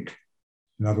systematic.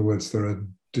 In other words, there are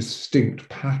distinct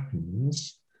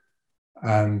patterns.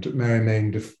 And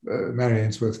Mary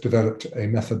Ainsworth developed a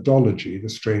methodology, the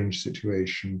strange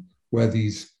situation, where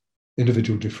these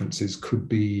individual differences could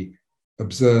be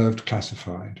observed,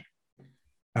 classified.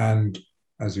 And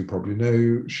as you probably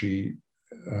know, she,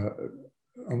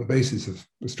 on the basis of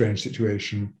the strange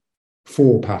situation,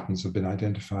 4 patterns have been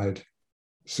identified: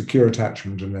 secure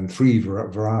attachment, and then 3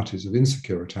 varieties of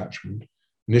insecure attachment.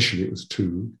 Initially, it was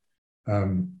 2: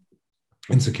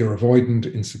 insecure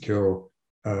avoidant, insecure,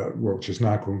 which is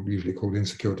now usually called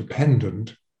insecure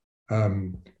dependent,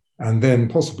 and then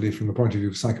possibly from the point of view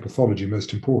of psychopathology,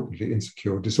 most importantly,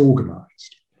 insecure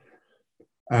disorganized.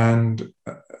 And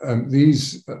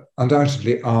these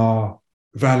undoubtedly are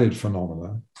valid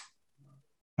phenomena,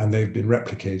 and they've been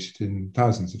replicated in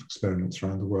thousands of experiments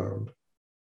around the world.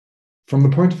 From the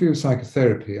point of view of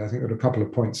psychotherapy, I think there are a couple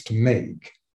of points to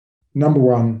make. Number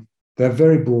one, they're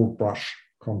very broad brush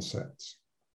concepts.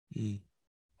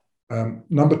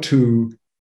 Number two,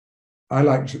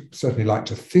 I certainly like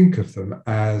to think of them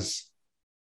as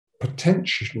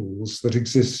potentials that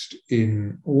exist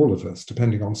in all of us,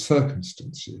 depending on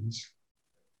circumstances,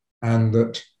 and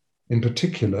that, in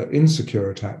particular, insecure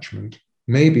attachment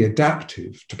may be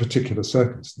adaptive to particular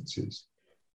circumstances.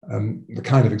 The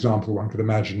kind of example one could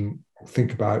imagine or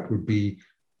think about would be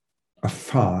a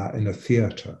fire in a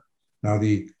theatre. Now,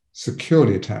 the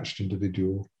securely attached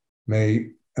individual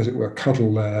may, as it were,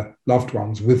 cuddle their loved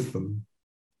ones with them.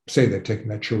 Say they've taken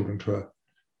their children to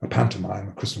a pantomime,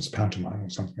 a Christmas pantomime or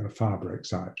something, and a fire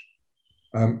breaks out.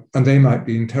 And they might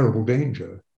be in terrible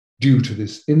danger due to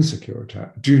this secure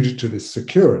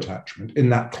attachment in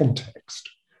that context.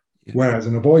 Yeah. Whereas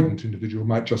an avoidant individual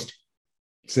might just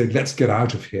say, let's get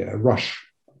out of here, rush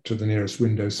to the nearest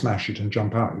window, smash it and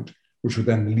jump out, which would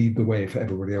then lead the way for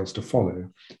everybody else to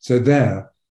follow. So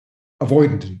their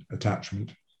avoidant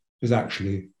attachment is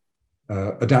actually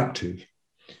adaptive.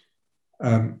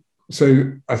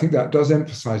 So I think that does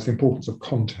emphasize the importance of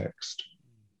context.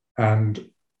 And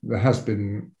there has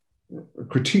been a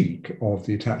critique of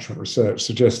the attachment research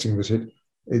suggesting that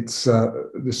it's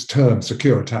this term,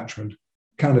 secure attachment,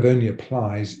 kind of only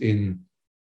applies in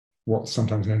what's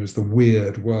sometimes known as the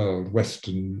weird world,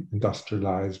 Western,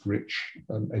 industrialized, rich,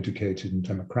 educated, and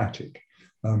democratic.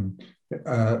 And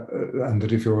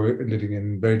that if you're living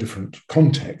in very different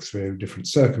contexts, very different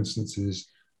circumstances,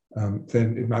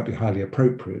 then it might be highly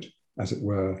appropriate, as it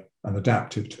were, and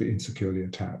adaptive to be insecurely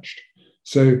attached.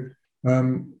 So,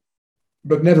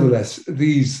 but nevertheless,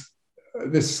 this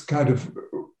kind of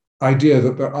idea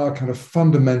that there are kind of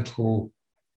fundamental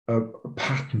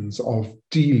patterns of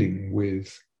dealing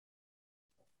with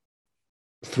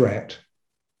threat,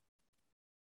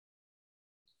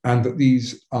 and that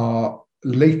these are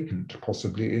latent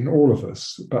possibly in all of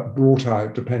us, but brought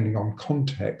out depending on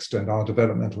context and our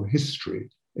developmental history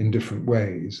in different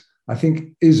ways, I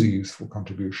think is a useful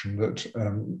contribution that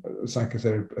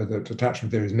psychotherapy, that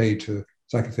attachment theory has made to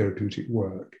psychotherapeutic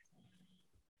work.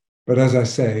 But as I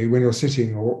say, when you're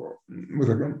sitting with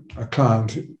a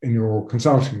client in your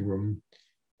consulting room,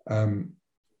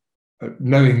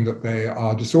 knowing that they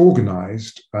are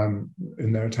disorganized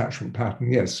in their attachment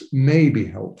pattern, yes, may be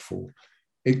helpful.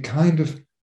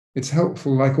 It's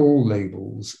helpful, like all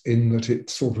labels, in that it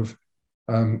sort of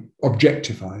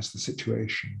objectifies the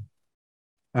situation.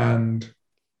 And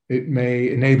it may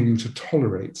enable you to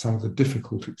tolerate some of the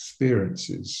difficult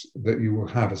experiences that you will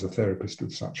have as a therapist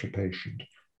with such a patient,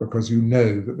 because you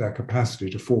know that their capacity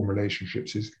to form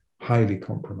relationships is highly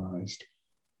compromised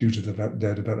due to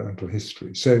their developmental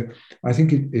history. So I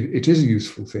think it is a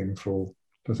useful thing for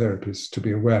therapists to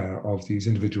be aware of these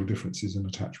individual differences in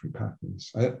attachment patterns.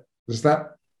 Does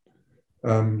that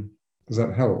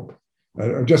help?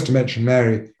 Just to mention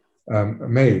Mary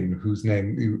Main, whose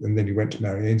name, and then you went to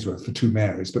Mary Ainsworth for two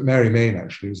Marys, but Mary Main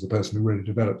actually was the person who really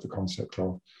developed the concept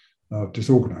of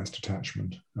disorganized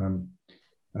attachment. And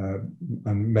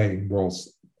Main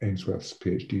was Ainsworth's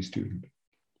PhD student.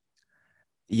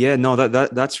 Yeah, no,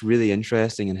 that's really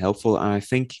interesting and helpful. And I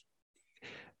think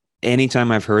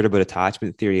anytime I've heard about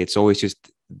attachment theory, it's always just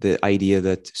the idea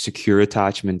that secure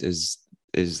attachment is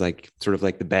like sort of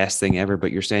like the best thing ever.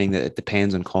 But you're saying that it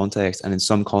depends on context, and in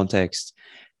some contexts,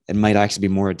 it might actually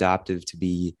be more adaptive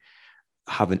to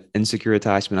have an insecure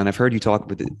attachment. And I've heard you talk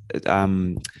about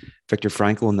Viktor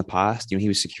Frankl in the past. He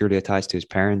was securely attached to his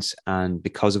parents, and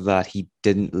because of that, he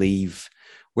didn't leave.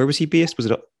 Where was he based? Was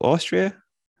it Austria?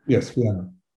 Yes, Vienna.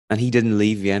 And he didn't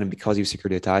leave Vienna because he was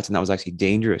securely attached, and that was actually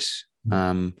dangerous.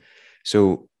 Mm.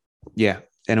 So yeah.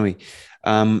 Anyway,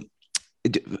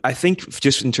 I think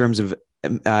just in terms of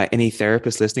any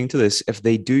therapist listening to this, if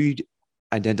they do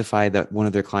identify that one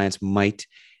of their clients might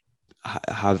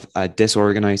have a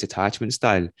disorganized attachment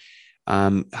style,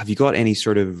 have you got any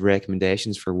sort of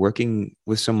recommendations for working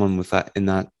with someone with that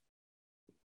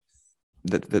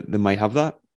that might have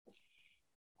that?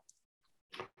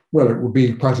 Well, it would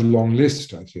be quite a long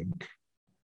list, I think.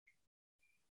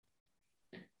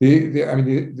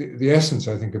 The essence,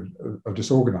 I think, of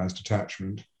disorganized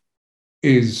attachment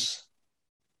is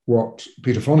what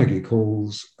Peter Fonagy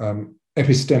calls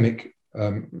epistemic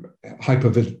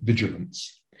hypervigilance.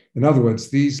 In other words,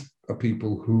 these are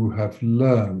people who have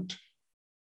learned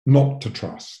not to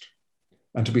trust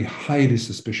and to be highly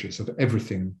suspicious of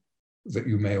everything that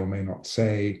you may or may not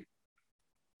say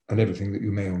and everything that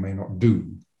you may or may not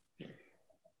do.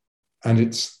 And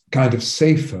it's kind of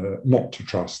safer not to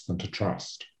trust than to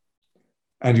trust.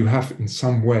 And you have in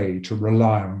some way to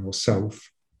rely on yourself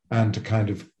and to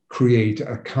kind of create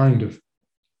a kind of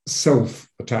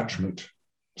self-attachment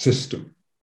system.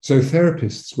 So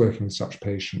therapists working with such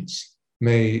patients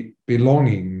may be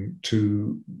longing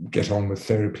to get on with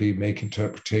therapy, make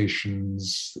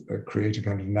interpretations, create a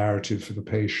kind of narrative for the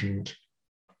patient,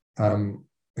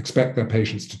 expect their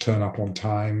patients to turn up on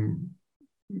time,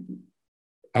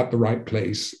 at the right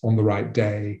place, on the right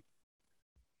day.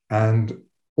 And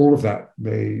all of that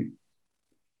may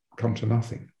come to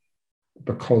nothing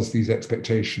because these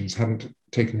expectations haven't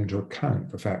taken into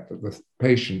account the fact that the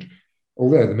patient,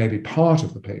 although there may be part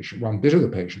of the patient, one bit of the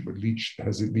patient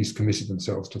has at least committed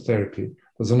themselves to therapy,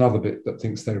 there's another bit that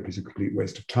thinks therapy is a complete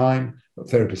waste of time, that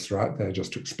therapists are out there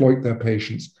just to exploit their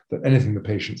patients, that anything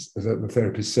the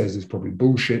therapist says is probably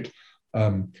bullshit,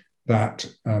 that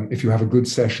if you have a good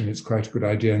session, it's quite a good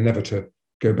idea never to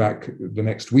go back the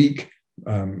next week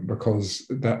because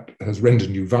that has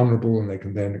rendered you vulnerable and they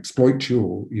can then exploit you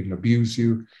or even abuse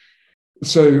you.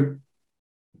 So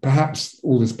perhaps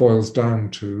all this boils down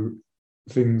to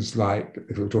things like,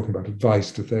 if we're talking about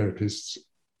advice to therapists,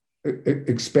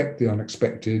 expect the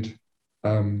unexpected,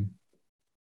 hang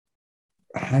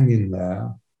in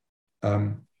there,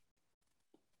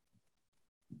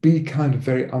 be kind of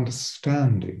very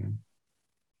understanding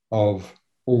of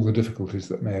all the difficulties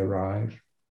that may arise,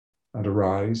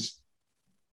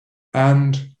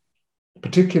 and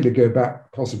particularly go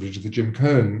back possibly to the Jim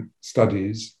Cohen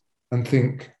studies and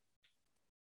think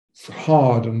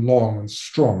hard and long and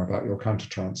strong about your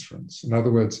countertransference. In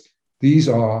other words, these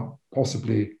are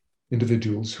possibly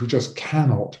individuals who just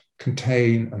cannot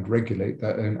contain and regulate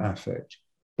their own affect,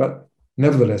 but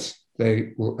nevertheless,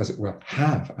 they will, as it were,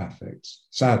 have affects,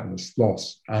 sadness,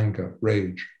 loss, anger,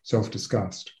 rage,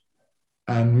 self-disgust.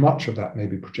 And much of that may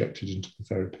be projected into the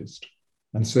therapist.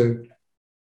 And so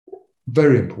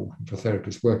very important for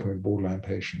therapists working with borderline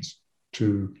patients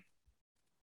to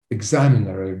examine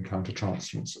their own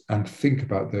countertransference and think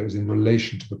about those in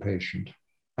relation to the patient.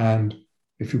 And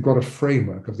if you've got a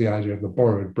framework of the idea of the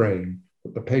borrowed brain,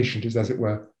 that the patient is, as it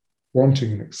were,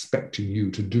 wanting and expecting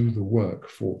you to do the work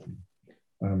for them.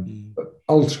 Mm. But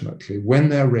ultimately, when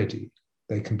they're ready,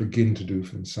 they can begin to do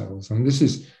for themselves. And this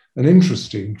is an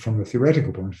interesting, from the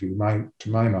theoretical point of view, to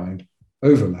my mind,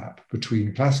 overlap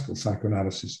between classical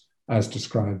psychoanalysis as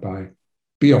described by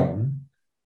Bion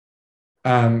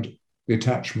and the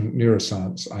attachment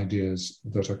neuroscience ideas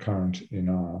that are current in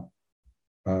our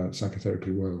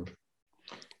psychotherapy world.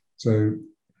 So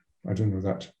I don't know if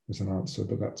that is an answer,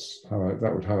 but that's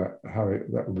that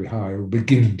would be how I would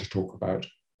begin to talk about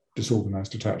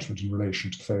disorganized attachment in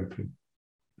relation to therapy.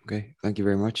 Okay, thank you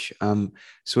very much.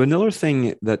 So another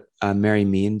thing that Mary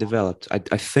Main developed, I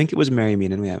think it was Mary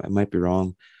Main, anyway, I might be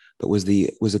wrong, but was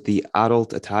it the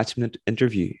adult attachment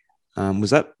interview?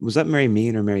 Was that Mary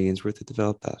Main or Mary Ainsworth that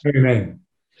developed that? Mary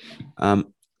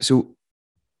Main. So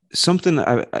something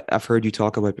I've heard you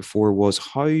talk about before was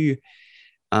how the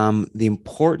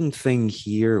important thing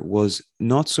here was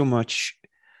not so much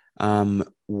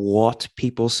what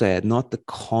people said, not the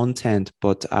content,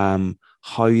 but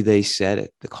how they said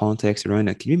it, the context around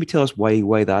it. Can you maybe tell us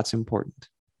why that's important?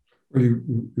 Well,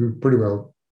 you pretty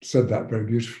well said that very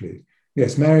beautifully.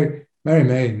 Yes, Mary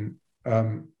Main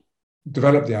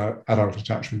developed the adult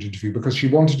attachment interview because she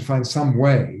wanted to find some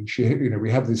way.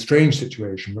 We had this strange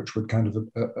situation which would kind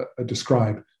of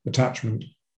describe attachment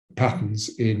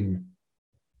patterns in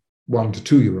 1 to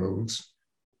 2 year olds.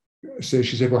 So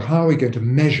she said, well, how are we going to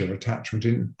measure attachment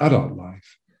in adult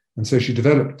life? And so she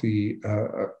developed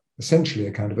essentially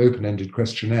a kind of open-ended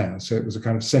questionnaire. So it was a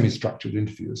kind of semi-structured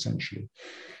interview, essentially,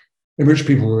 in which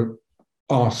people were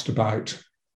asked about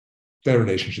their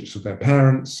relationships with their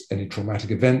parents, any traumatic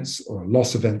events or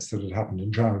loss events that had happened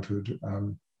in childhood,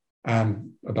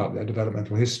 and about their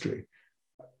developmental history.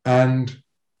 And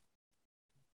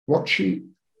she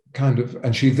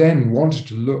then wanted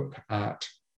to look at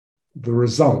the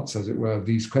results, as it were, of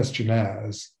these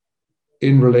questionnaires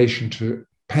in relation to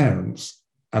parents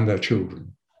and their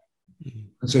children. Mm-hmm.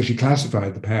 And so she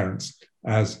classified the parents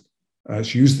as,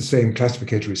 she used the same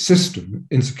classificatory system,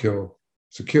 insecure,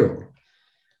 secure.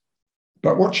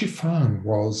 But what she found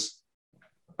was,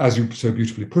 as you so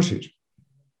beautifully put it,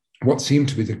 what seemed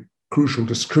to be the crucial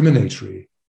discriminatory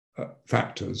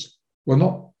factors were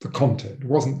not the content, it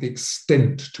wasn't the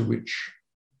extent to which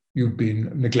you'd been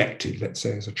neglected, let's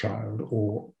say, as a child,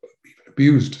 or even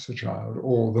abused as a child,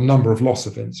 or the number of loss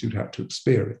events you'd had to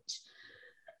experience.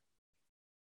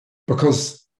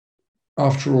 Because,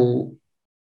 after all,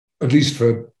 at least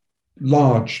for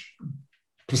large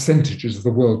percentages of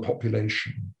the world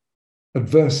population,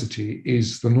 adversity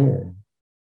is the norm.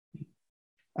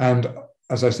 And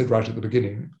as I said right at the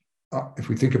beginning, if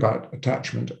we think about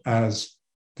attachment as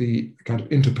the kind of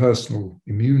interpersonal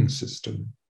immune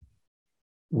system,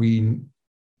 we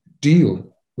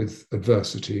deal with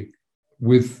adversity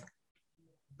with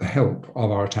the help of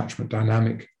our attachment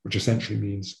dynamic, which essentially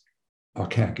means our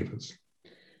caregivers.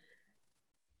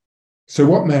 So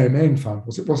what Mary Main found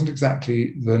was it wasn't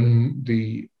exactly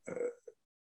the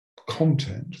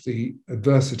content, the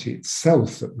adversity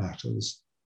itself that matters.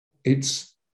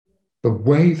 It's the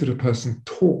way that a person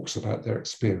talks about their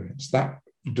experience, that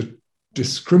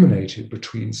discriminated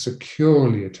between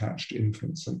securely attached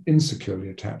infants and insecurely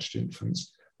attached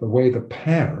infants, the way the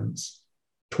parents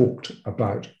talked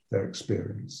about their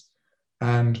experience.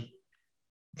 And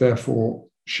therefore,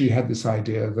 she had this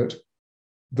idea that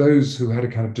those who had a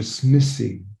kind of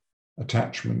dismissing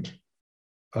attachment,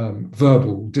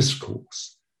 verbal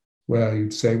discourse, where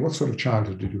you'd say, what sort of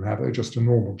childhood did you have? Oh, just a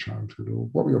normal childhood. Or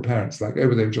what were your parents like?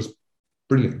 Oh, they were just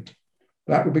brilliant.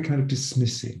 That would be kind of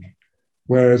dismissing.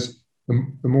 Whereas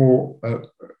the more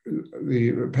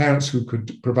the parents who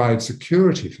could provide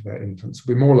security for their infants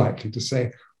would be more likely to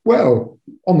say, well,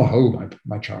 on the whole,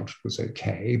 my childhood was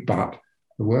okay, but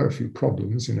there were a few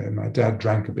problems. My dad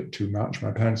drank a bit too much.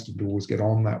 My parents didn't always get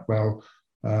on that well.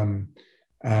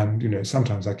 And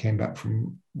sometimes I came back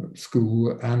from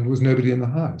school and was nobody in the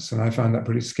house. And I found that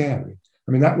pretty scary.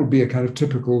 I mean, that would be a kind of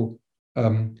typical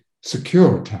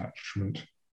secure attachment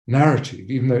narrative,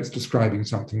 even though it's describing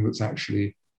something that's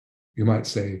actually, you might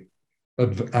say,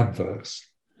 adverse.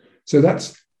 So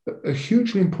that's a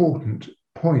hugely important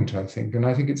point, I think. And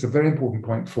I think it's a very important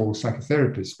point for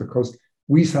psychotherapists, because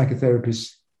we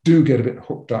psychotherapists do get a bit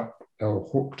hooked up or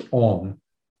hooked on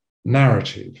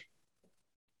narrative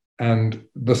and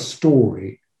the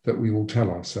story that we will tell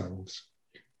ourselves.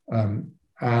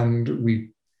 And we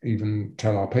even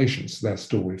tell our patients their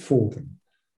story for them.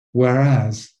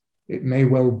 Whereas it may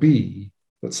well be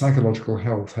that psychological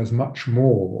health has much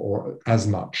more or as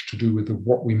much to do with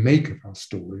what we make of our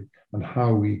story and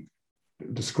how we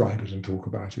describe it and talk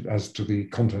about it as to the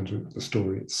content of the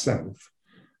story itself.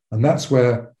 And that's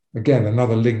where again,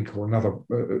 another link or another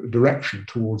direction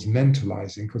towards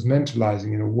mentalizing, because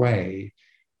mentalizing in a way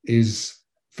is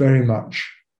very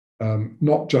much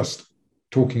not just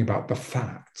talking about the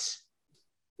facts,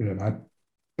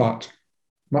 but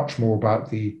much more about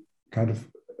the kind of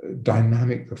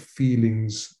dynamic, the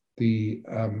feelings, the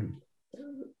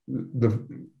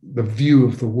view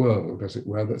of the world, as it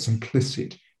were, that's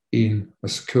implicit in a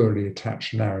securely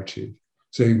attached narrative.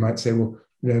 So you might say, well,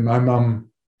 my mum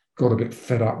got a bit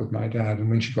fed up with my dad, and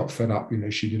when she got fed up,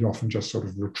 she did often just sort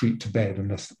of retreat to bed and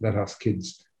let us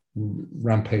kids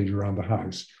rampage around the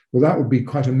house. Well, that would be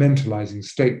quite a mentalizing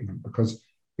statement, because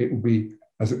it would be,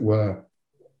 as it were,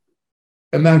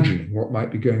 imagining what might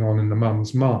be going on in the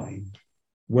mum's mind,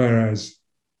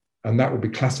 and that would be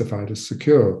classified as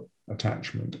secure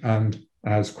attachment and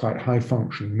as quite high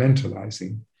functioning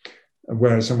mentalizing.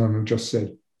 Whereas someone who just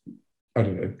said, I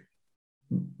don't know,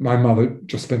 my mother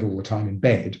just spent all the time in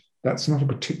bed, that's not a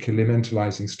particularly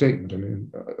mentalizing statement. I mean,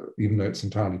 even though it's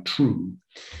entirely true.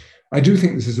 I do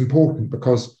think this is important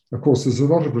because, of course, there's a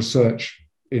lot of research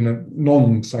in a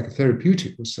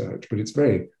non-psychotherapeutic research, but it's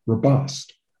very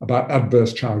robust, about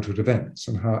adverse childhood events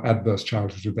and how adverse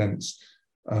childhood events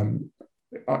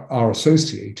are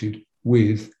associated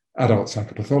with adult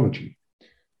psychopathology.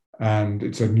 And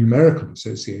it's a numerical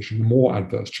association. The more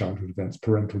adverse childhood events,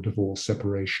 parental divorce,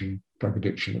 separation, drug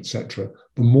addiction, etc.,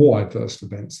 the more adverse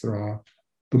events there are,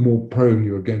 the more prone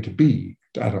you are going to be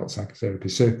to adult psychotherapy,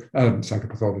 so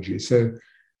psychopathology. So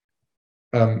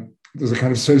there's a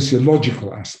kind of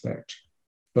sociological aspect.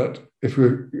 But if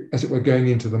we're, as it were, going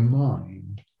into the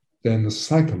mind, then the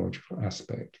psychological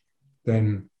aspect,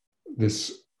 then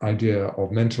this idea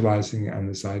of mentalizing and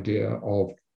this idea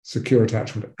of secure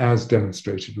attachment, as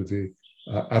demonstrated with the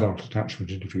adult attachment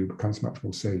interview, becomes much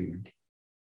more salient.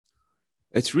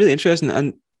 It's really interesting.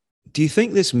 And do you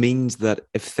think this means that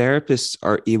if therapists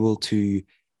are able to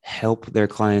help their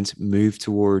clients move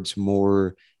towards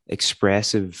more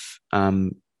expressive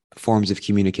forms of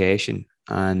communication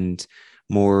and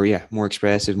more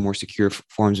expressive, more secure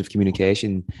forms of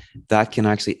communication, that can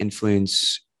actually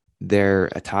influence their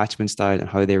attachment style and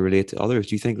how they relate to others?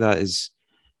 Do you think that is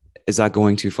that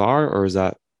going too far, or is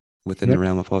that within the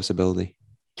realm of possibility?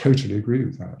 Totally agree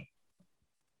with that.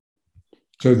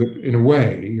 So that in a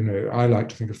way, I like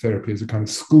to think of therapy as a kind of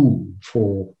school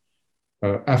for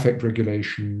affect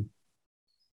regulation,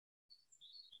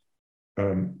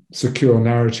 secure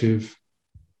narrative,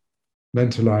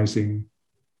 mentalizing,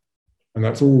 and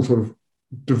that's all sort of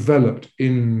developed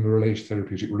in the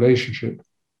therapeutic relationship.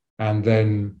 And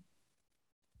then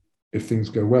if things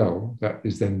go well, that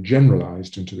is then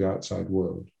generalized into the outside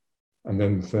world. And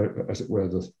then, as it were,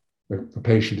 the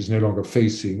patient is no longer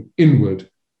facing inward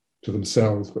to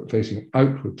themselves, but facing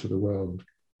outward to the world.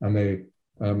 And they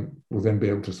will then be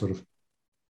able to sort of,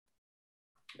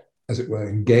 as it were,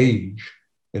 engage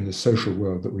in the social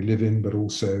world that we live in, but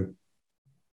also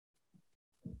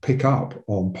pick up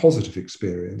on positive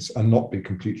experience and not be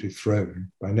completely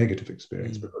thrown by negative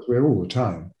experience, because we're all the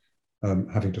time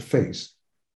having to face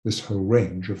this whole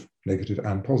range of negative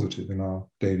and positive in our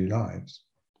daily lives.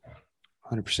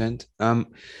 100%.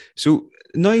 So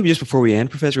now, just before we end,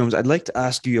 Professor Holmes, I'd like to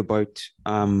ask you about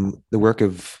the work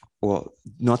of, well,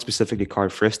 not specifically Carl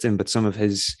Friston, but some of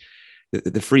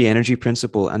the free energy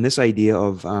principle, and this idea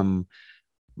of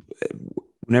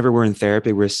whenever we're in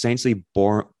therapy, we're essentially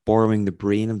borrowing the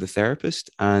brain of the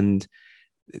therapist, and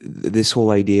this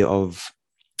whole idea of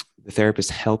the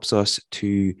therapist helps us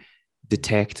to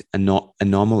detect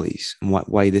anomalies, and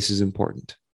why this is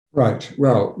important. Right.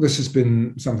 Well, this has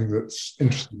been something that's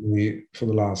interested me for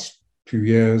the last few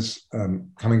years,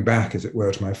 coming back, as it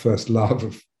were, to my first love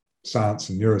of science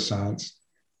and neuroscience,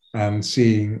 and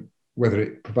seeing whether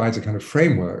it provides a kind of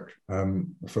framework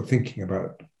for thinking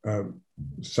about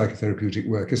psychotherapeutic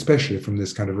work, especially from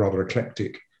this kind of rather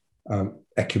eclectic,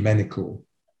 ecumenical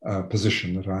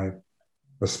position that I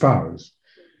espouse.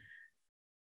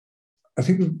 I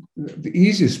think the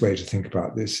easiest way to think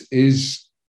about this is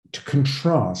to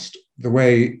contrast the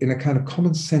way, in a kind of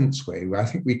common sense way, where I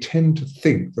think we tend to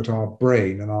think that our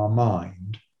brain and our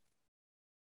mind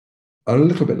are a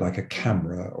little bit like a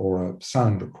camera or a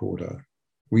sound recorder.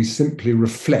 We simply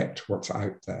reflect what's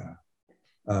out there.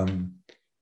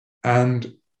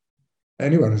 And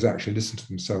anyone who's actually listened to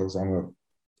themselves on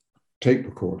a tape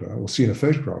recorder or seen a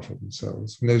photograph of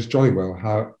themselves knows jolly well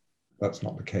how that's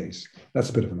not the case. That's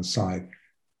a bit of an aside.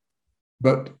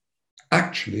 But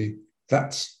actually,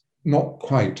 that's not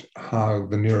quite how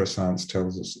the neuroscience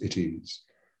tells us it is.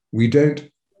 We don't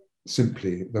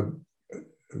simply,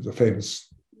 the famous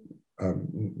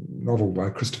novel by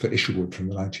Christopher Isherwood from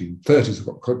the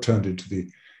 1930s got turned into the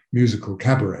musical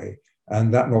cabaret,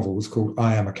 and that novel was called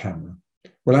I Am a Camera.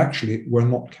 Well, actually, we're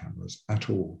not cameras at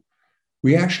all.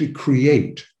 We actually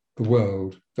create the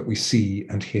world that we see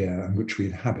and hear and which we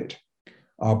inhabit.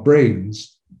 Our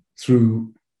brains,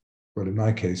 through, well, in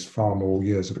my case, far more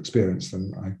years of experience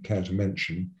than I care to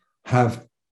mention, have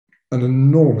an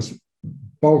enormous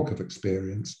bulk of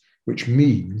experience, which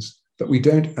means that we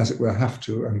don't, as it were, have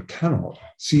to and cannot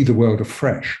see the world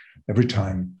afresh every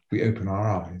time we open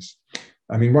our eyes.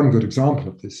 I mean, one good example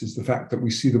of this is the fact that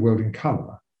we see the world in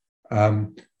color,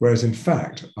 whereas in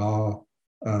fact, our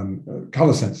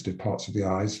color-sensitive parts of the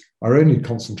eyes are only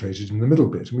concentrated in the middle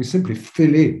bit, and we simply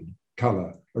fill in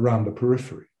color around the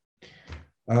periphery.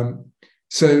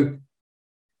 So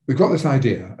we've got this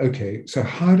idea, okay, so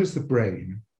how does the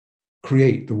brain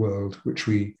create the world which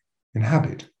we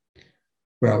inhabit?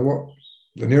 Well, what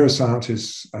the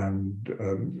neuroscientists and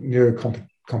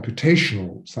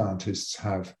neurocomputational scientists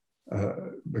have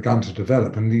begun to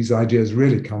develop, and these ideas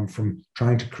really come from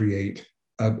trying to create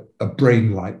a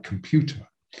brain-like computer,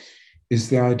 is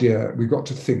the idea we've got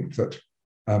to think that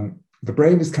the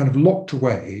brain is kind of locked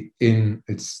away in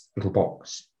its little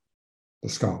box, the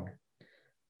skull,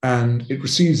 and it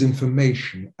receives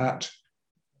information at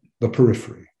the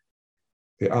periphery,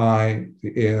 the eye,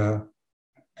 the ear,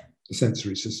 the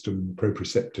sensory system, the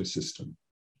proprioceptive system,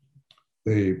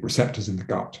 the receptors in the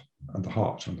gut and the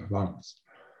heart and the lungs.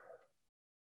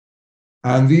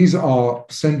 And these are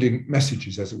sending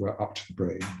messages, as it were, up to the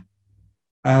brain.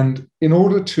 And in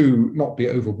order to not be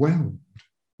overwhelmed,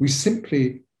 we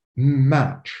simply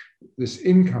match this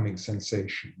incoming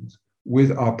sensations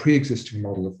with our pre-existing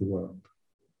model of the world.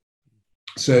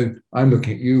 So I'm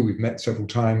looking at you, we've met several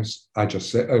times. I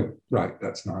just say, oh, right,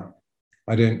 that's now.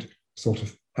 I don't sort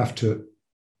of have to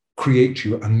create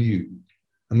you anew.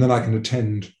 And then I can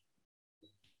attend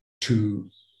to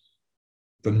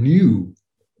the new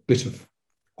bit of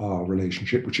our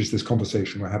relationship, which is this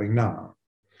conversation we're having now.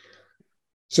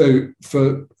 So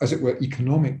for, as it were,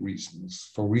 economic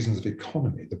reasons, for reasons of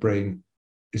economy, the brain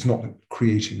is not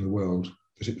creating the world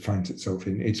that it finds itself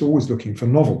in. It's always looking for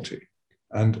novelty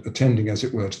and attending, as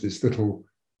it were, to this little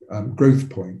growth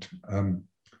point.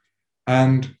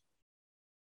 And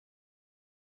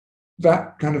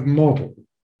that kind of model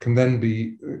can then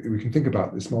be, we can think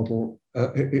about this model,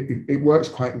 it works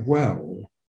quite well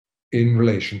in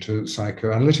relation to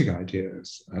psychoanalytic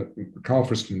ideas. Carl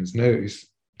Friston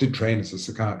did train as a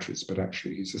psychiatrist, but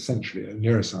actually he's essentially a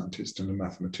neuroscientist and a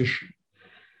mathematician.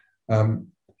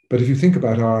 But if you think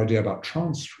about our idea about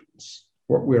transference,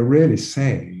 what we're really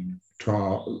saying to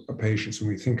our patients when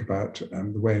we think about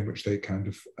the way in which they kind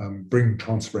of bring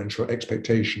transferential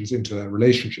expectations into their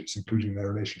relationships, including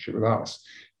their relationship with us,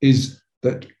 is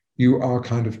that you are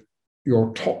kind of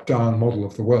your top-down model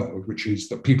of the world, which is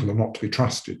that people are not to be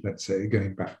trusted, let's say,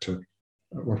 going back to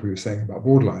what we were saying about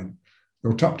borderline.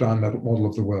 Your top-down model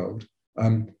of the world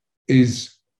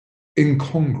is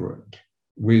incongruent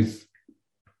with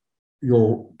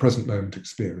your present moment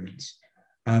experience.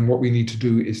 And what we need to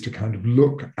do is to kind of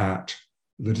look at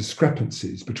the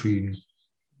discrepancies between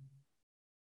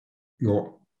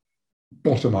your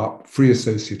bottom-up, free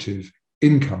associative,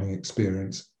 incoming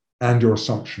experience and your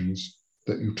assumptions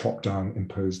that you top-down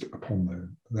imposed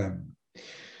upon them.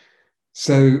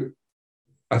 So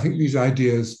I think these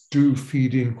ideas do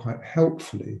feed in quite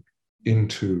helpfully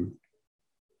into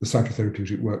the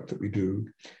psychotherapeutic work that we do.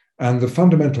 And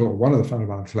one of the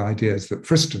fundamental ideas that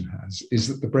Friston has is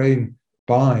that the brain,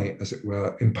 by, as it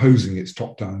were, imposing its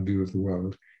top-down view of the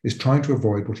world, is trying to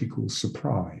avoid what he calls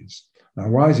surprise. Now,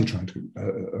 why is he trying to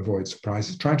avoid surprise?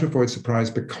 He's trying to avoid surprise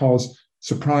because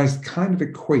surprise kind of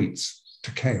equates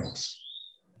to chaos.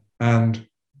 And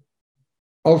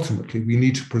ultimately, we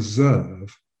need to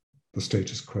preserve the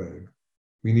status quo.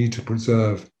 We need to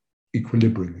preserve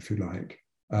equilibrium, if you like.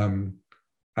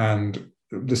 And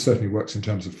this certainly works in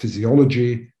terms of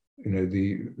physiology. You know,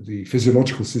 the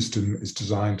physiological system is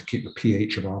designed to keep the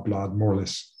pH of our blood more or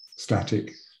less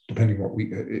static, depending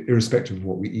irrespective of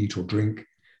what we eat or drink.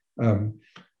 So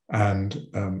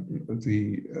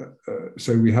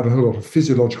we have a whole lot of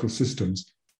physiological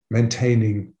systems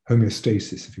maintaining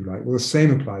homeostasis, if you like. Well, the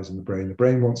same applies in the brain. The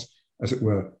brain wants, as it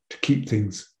were, to keep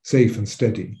things safe and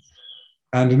steady.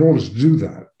 And in order to do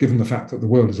that, given the fact that the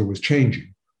world is always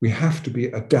changing, we have to be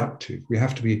adaptive. We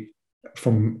have to be,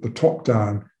 from the top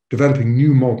down, developing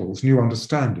new models, new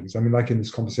understandings. I mean, like in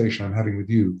this conversation I'm having with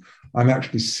you, I'm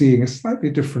actually seeing a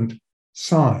slightly different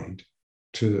side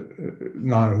to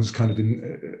Niall, who's kind of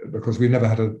because we've never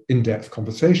had an in-depth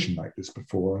conversation like this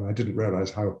before, and I didn't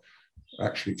realize how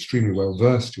actually extremely well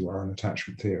versed you are in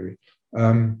attachment theory.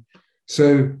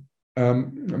 So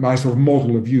my sort of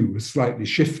model of you has slightly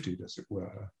shifted, as it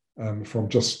were, from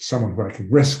just someone who I can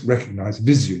recognize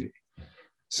visually.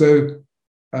 So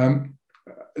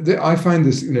I find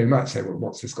this, you might say, well,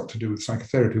 what's this got to do with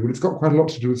psychotherapy? Well, it's got quite a lot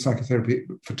to do with psychotherapy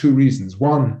for two reasons.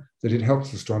 One, that it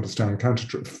helps us to understand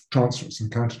countertransference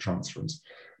and countertransference.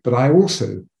 But I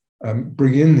also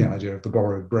bring in the idea of the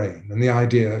borrowed brain and the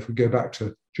idea, if we go back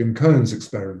to Jim Cohen's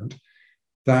experiment,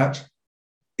 that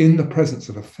in the presence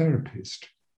of a therapist,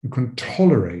 you can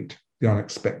tolerate the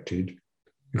unexpected,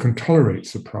 you can tolerate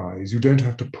surprise, you don't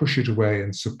have to push it away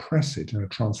and suppress it in a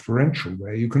transferential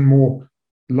way. You can more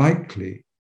likely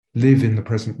live in the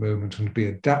present moment and be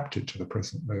adapted to the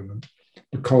present moment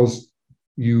because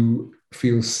you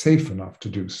feel safe enough to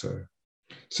do so.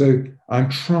 So I'm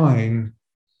trying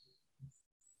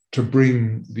to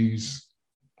bring these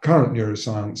current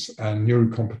neuroscience and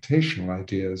neurocomputational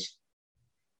ideas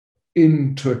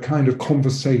into a kind of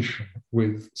conversation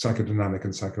with psychodynamic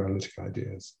and psychoanalytic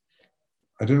ideas.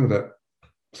 I don't know if that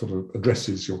sort of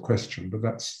addresses your question, but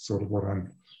that's sort of what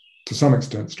I'm to some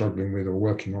extent struggling with or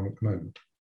working on at the moment.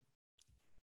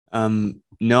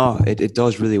 No, it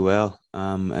does really well.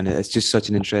 And it's just such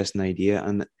an interesting idea.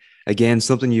 And again,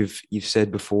 something you've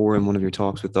said before in one of your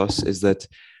talks with us is that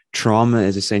trauma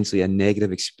is essentially a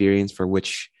negative experience for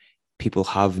which people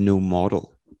have no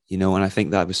model, and I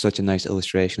think that was such a nice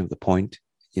illustration of the point,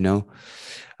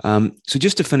 So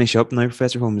just to finish up now,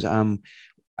 Professor Holmes,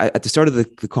 at the start of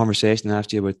the conversation, I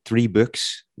asked you about 3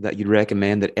 books that you'd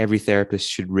recommend that every therapist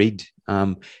should read.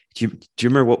 Do you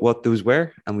remember what those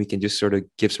were? And we can just sort of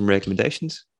give some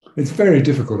recommendations. It's very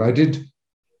difficult. I did.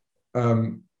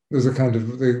 There's a kind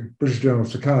of, the British Journal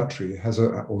of Psychiatry has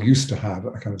or used to have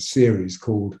a kind of series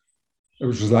called,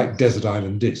 which was like Desert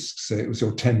Island Discs. So it was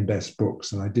your 10 best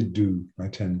books, and I did do my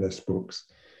 10 best books.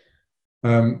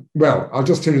 Well, I'll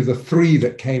just tell you the 3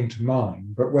 that came to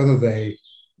mind, but whether they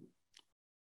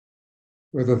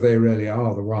really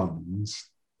are the ones.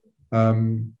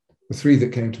 The 3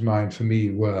 that came to mind for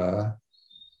me were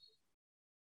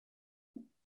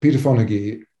Peter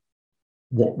Fonagy,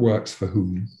 What Works for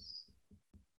Whom?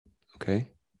 Okay.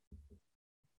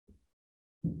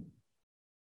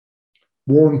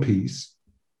 War and Peace.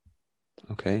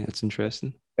 Okay, that's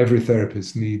interesting. Every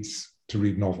therapist needs to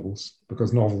read novels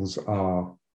because novels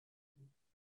are,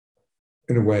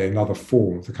 in a way, another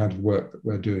form of the kind of work that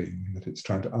we're doing, that it's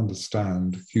trying to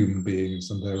understand human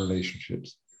beings and their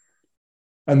relationships.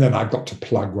 And then I've got to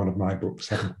plug one of my books,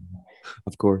 haven't I?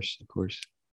 Of course.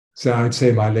 So I'd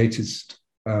say my latest,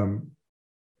 I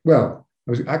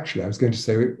was going to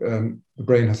say The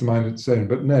Brain Has a Mind of Its Own,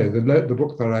 but no, the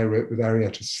book that I wrote with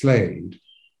Arietta Slade,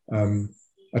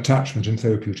 Attachment in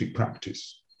Therapeutic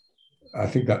Practice. I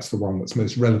think that's the one that's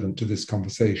most relevant to this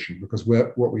conversation, because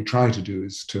what we try to do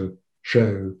is to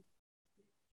show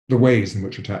the ways in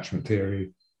which attachment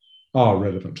theory are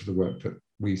relevant to the work that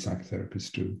we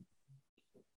psychotherapists do.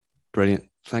 Brilliant.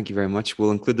 Thank you very much.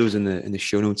 We'll include those in the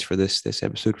show notes for this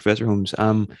episode, Professor Holmes.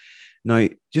 Now,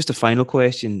 just a final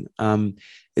question.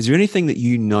 Is there anything that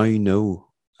you now know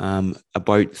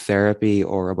about therapy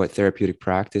or about therapeutic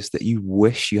practice that you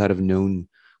wish you had have known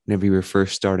whenever you were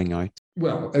first starting out?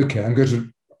 Well, okay, I'm going to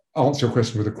answer your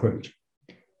question with a quote.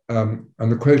 And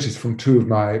the quote is from 2 of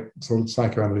my sort of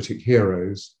psychoanalytic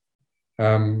heroes.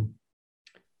 It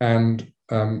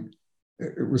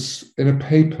was in a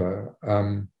paper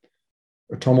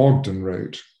Tom Ogden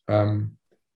wrote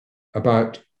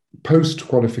about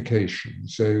post-qualification.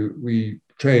 So we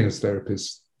train as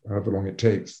therapists, however long it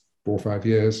takes, 4 or 5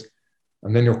 years,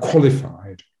 and then you're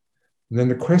qualified. And then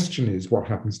the question is, what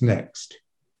happens next?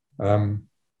 Ogden,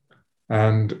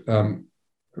 who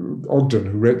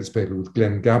wrote this paper with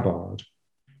Glenn Gabbard,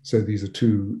 so these are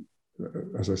 2,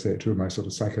 as I say, 2 of my sort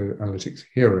of psychoanalytics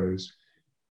heroes,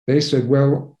 they said,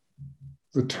 well,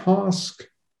 the task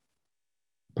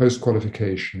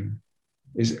post-qualification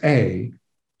is A,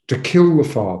 to kill the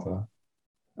father,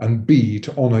 and B,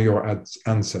 to honor your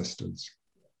ancestors.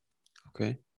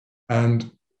 Okay. And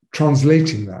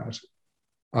translating that,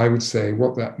 I would say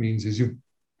what that means is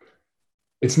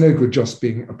it's no good just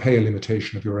being a pale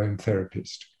imitation of your own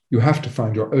therapist. You have to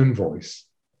find your own voice,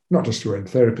 not just your own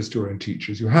therapist, your own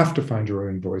teachers. You have to find your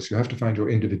own voice. You have to find your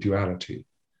individuality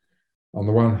on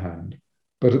the one hand.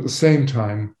 But at the same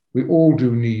time, we all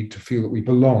do need to feel that we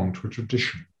belong to a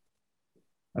tradition.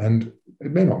 And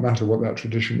it may not matter what that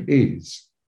tradition is,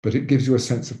 but it gives you a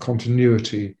sense of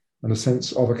continuity and a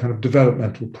sense of a kind of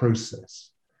developmental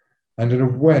process. And in a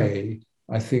way,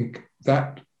 I think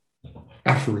that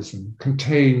aphorism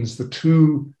contains the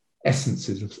 2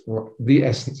 essences, or the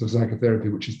essence of psychotherapy,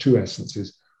 which is 2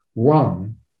 essences.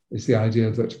 One is the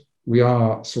idea that we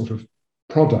are sort of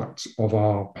products of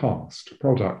our past,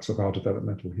 products of our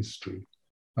developmental history.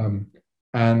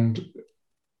 And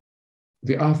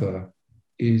the other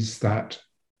is that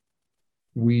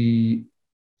we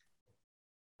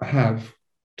have,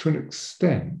 to an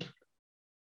extent,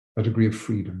 a degree of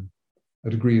freedom, a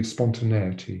degree of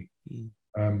spontaneity.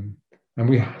 And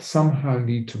we somehow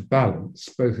need to balance,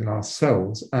 both in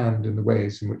ourselves and in the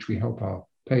ways in which we help our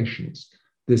patients,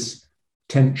 this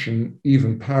tension,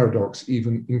 even paradox,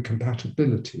 even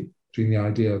incompatibility between the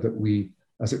idea that we,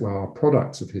 as it were, are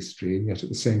products of history, and yet at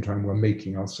the same time we're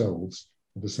making ourselves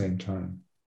at the same time.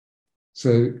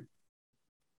 So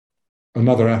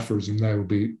another aphorism there will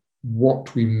be,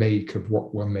 what we make of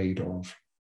what we're made of.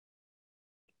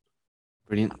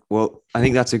 Brilliant. Well, I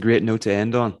think that's a great note to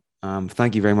end on.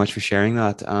 Thank you very much for sharing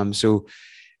that.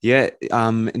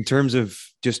 In terms of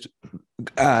just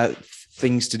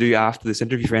things to do after this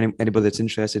interview for anybody that's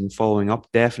interested in following up,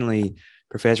 definitely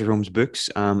Professor Holmes' books.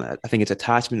 I think it's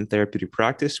Attachment and Therapeutic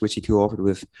Practice, which he co-authored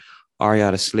with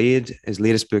Ariada Slade. His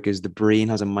latest book is The Brain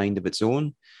Has a Mind of Its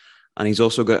Own. And he's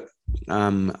also got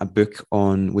a book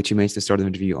on, which he mentioned at the start of the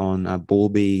interview, on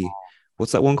Bowlby.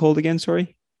 What's that one called again?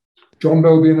 Sorry? John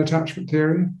Bowlby and Attachment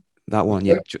Theory. That one,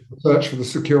 yeah. Search for the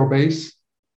Secure Base.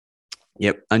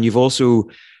 Yep. And you've also,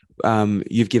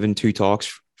 you've given 2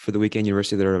 talks for the Weekend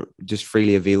University that are just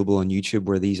freely available on YouTube,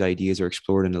 where these ideas are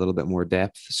explored in a little bit more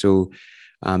depth. So,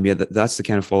 that's the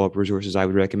kind of follow-up resources I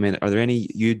would recommend. Are there any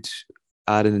you'd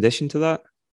add in addition to that?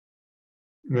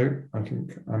 No, I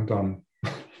think I'm done.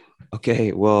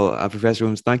 Okay, well, Professor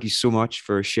Holmes, thank you so much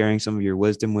for sharing some of your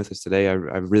wisdom with us today. I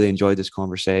really enjoyed this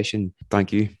conversation.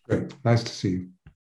 Thank you. Great. Nice to see you.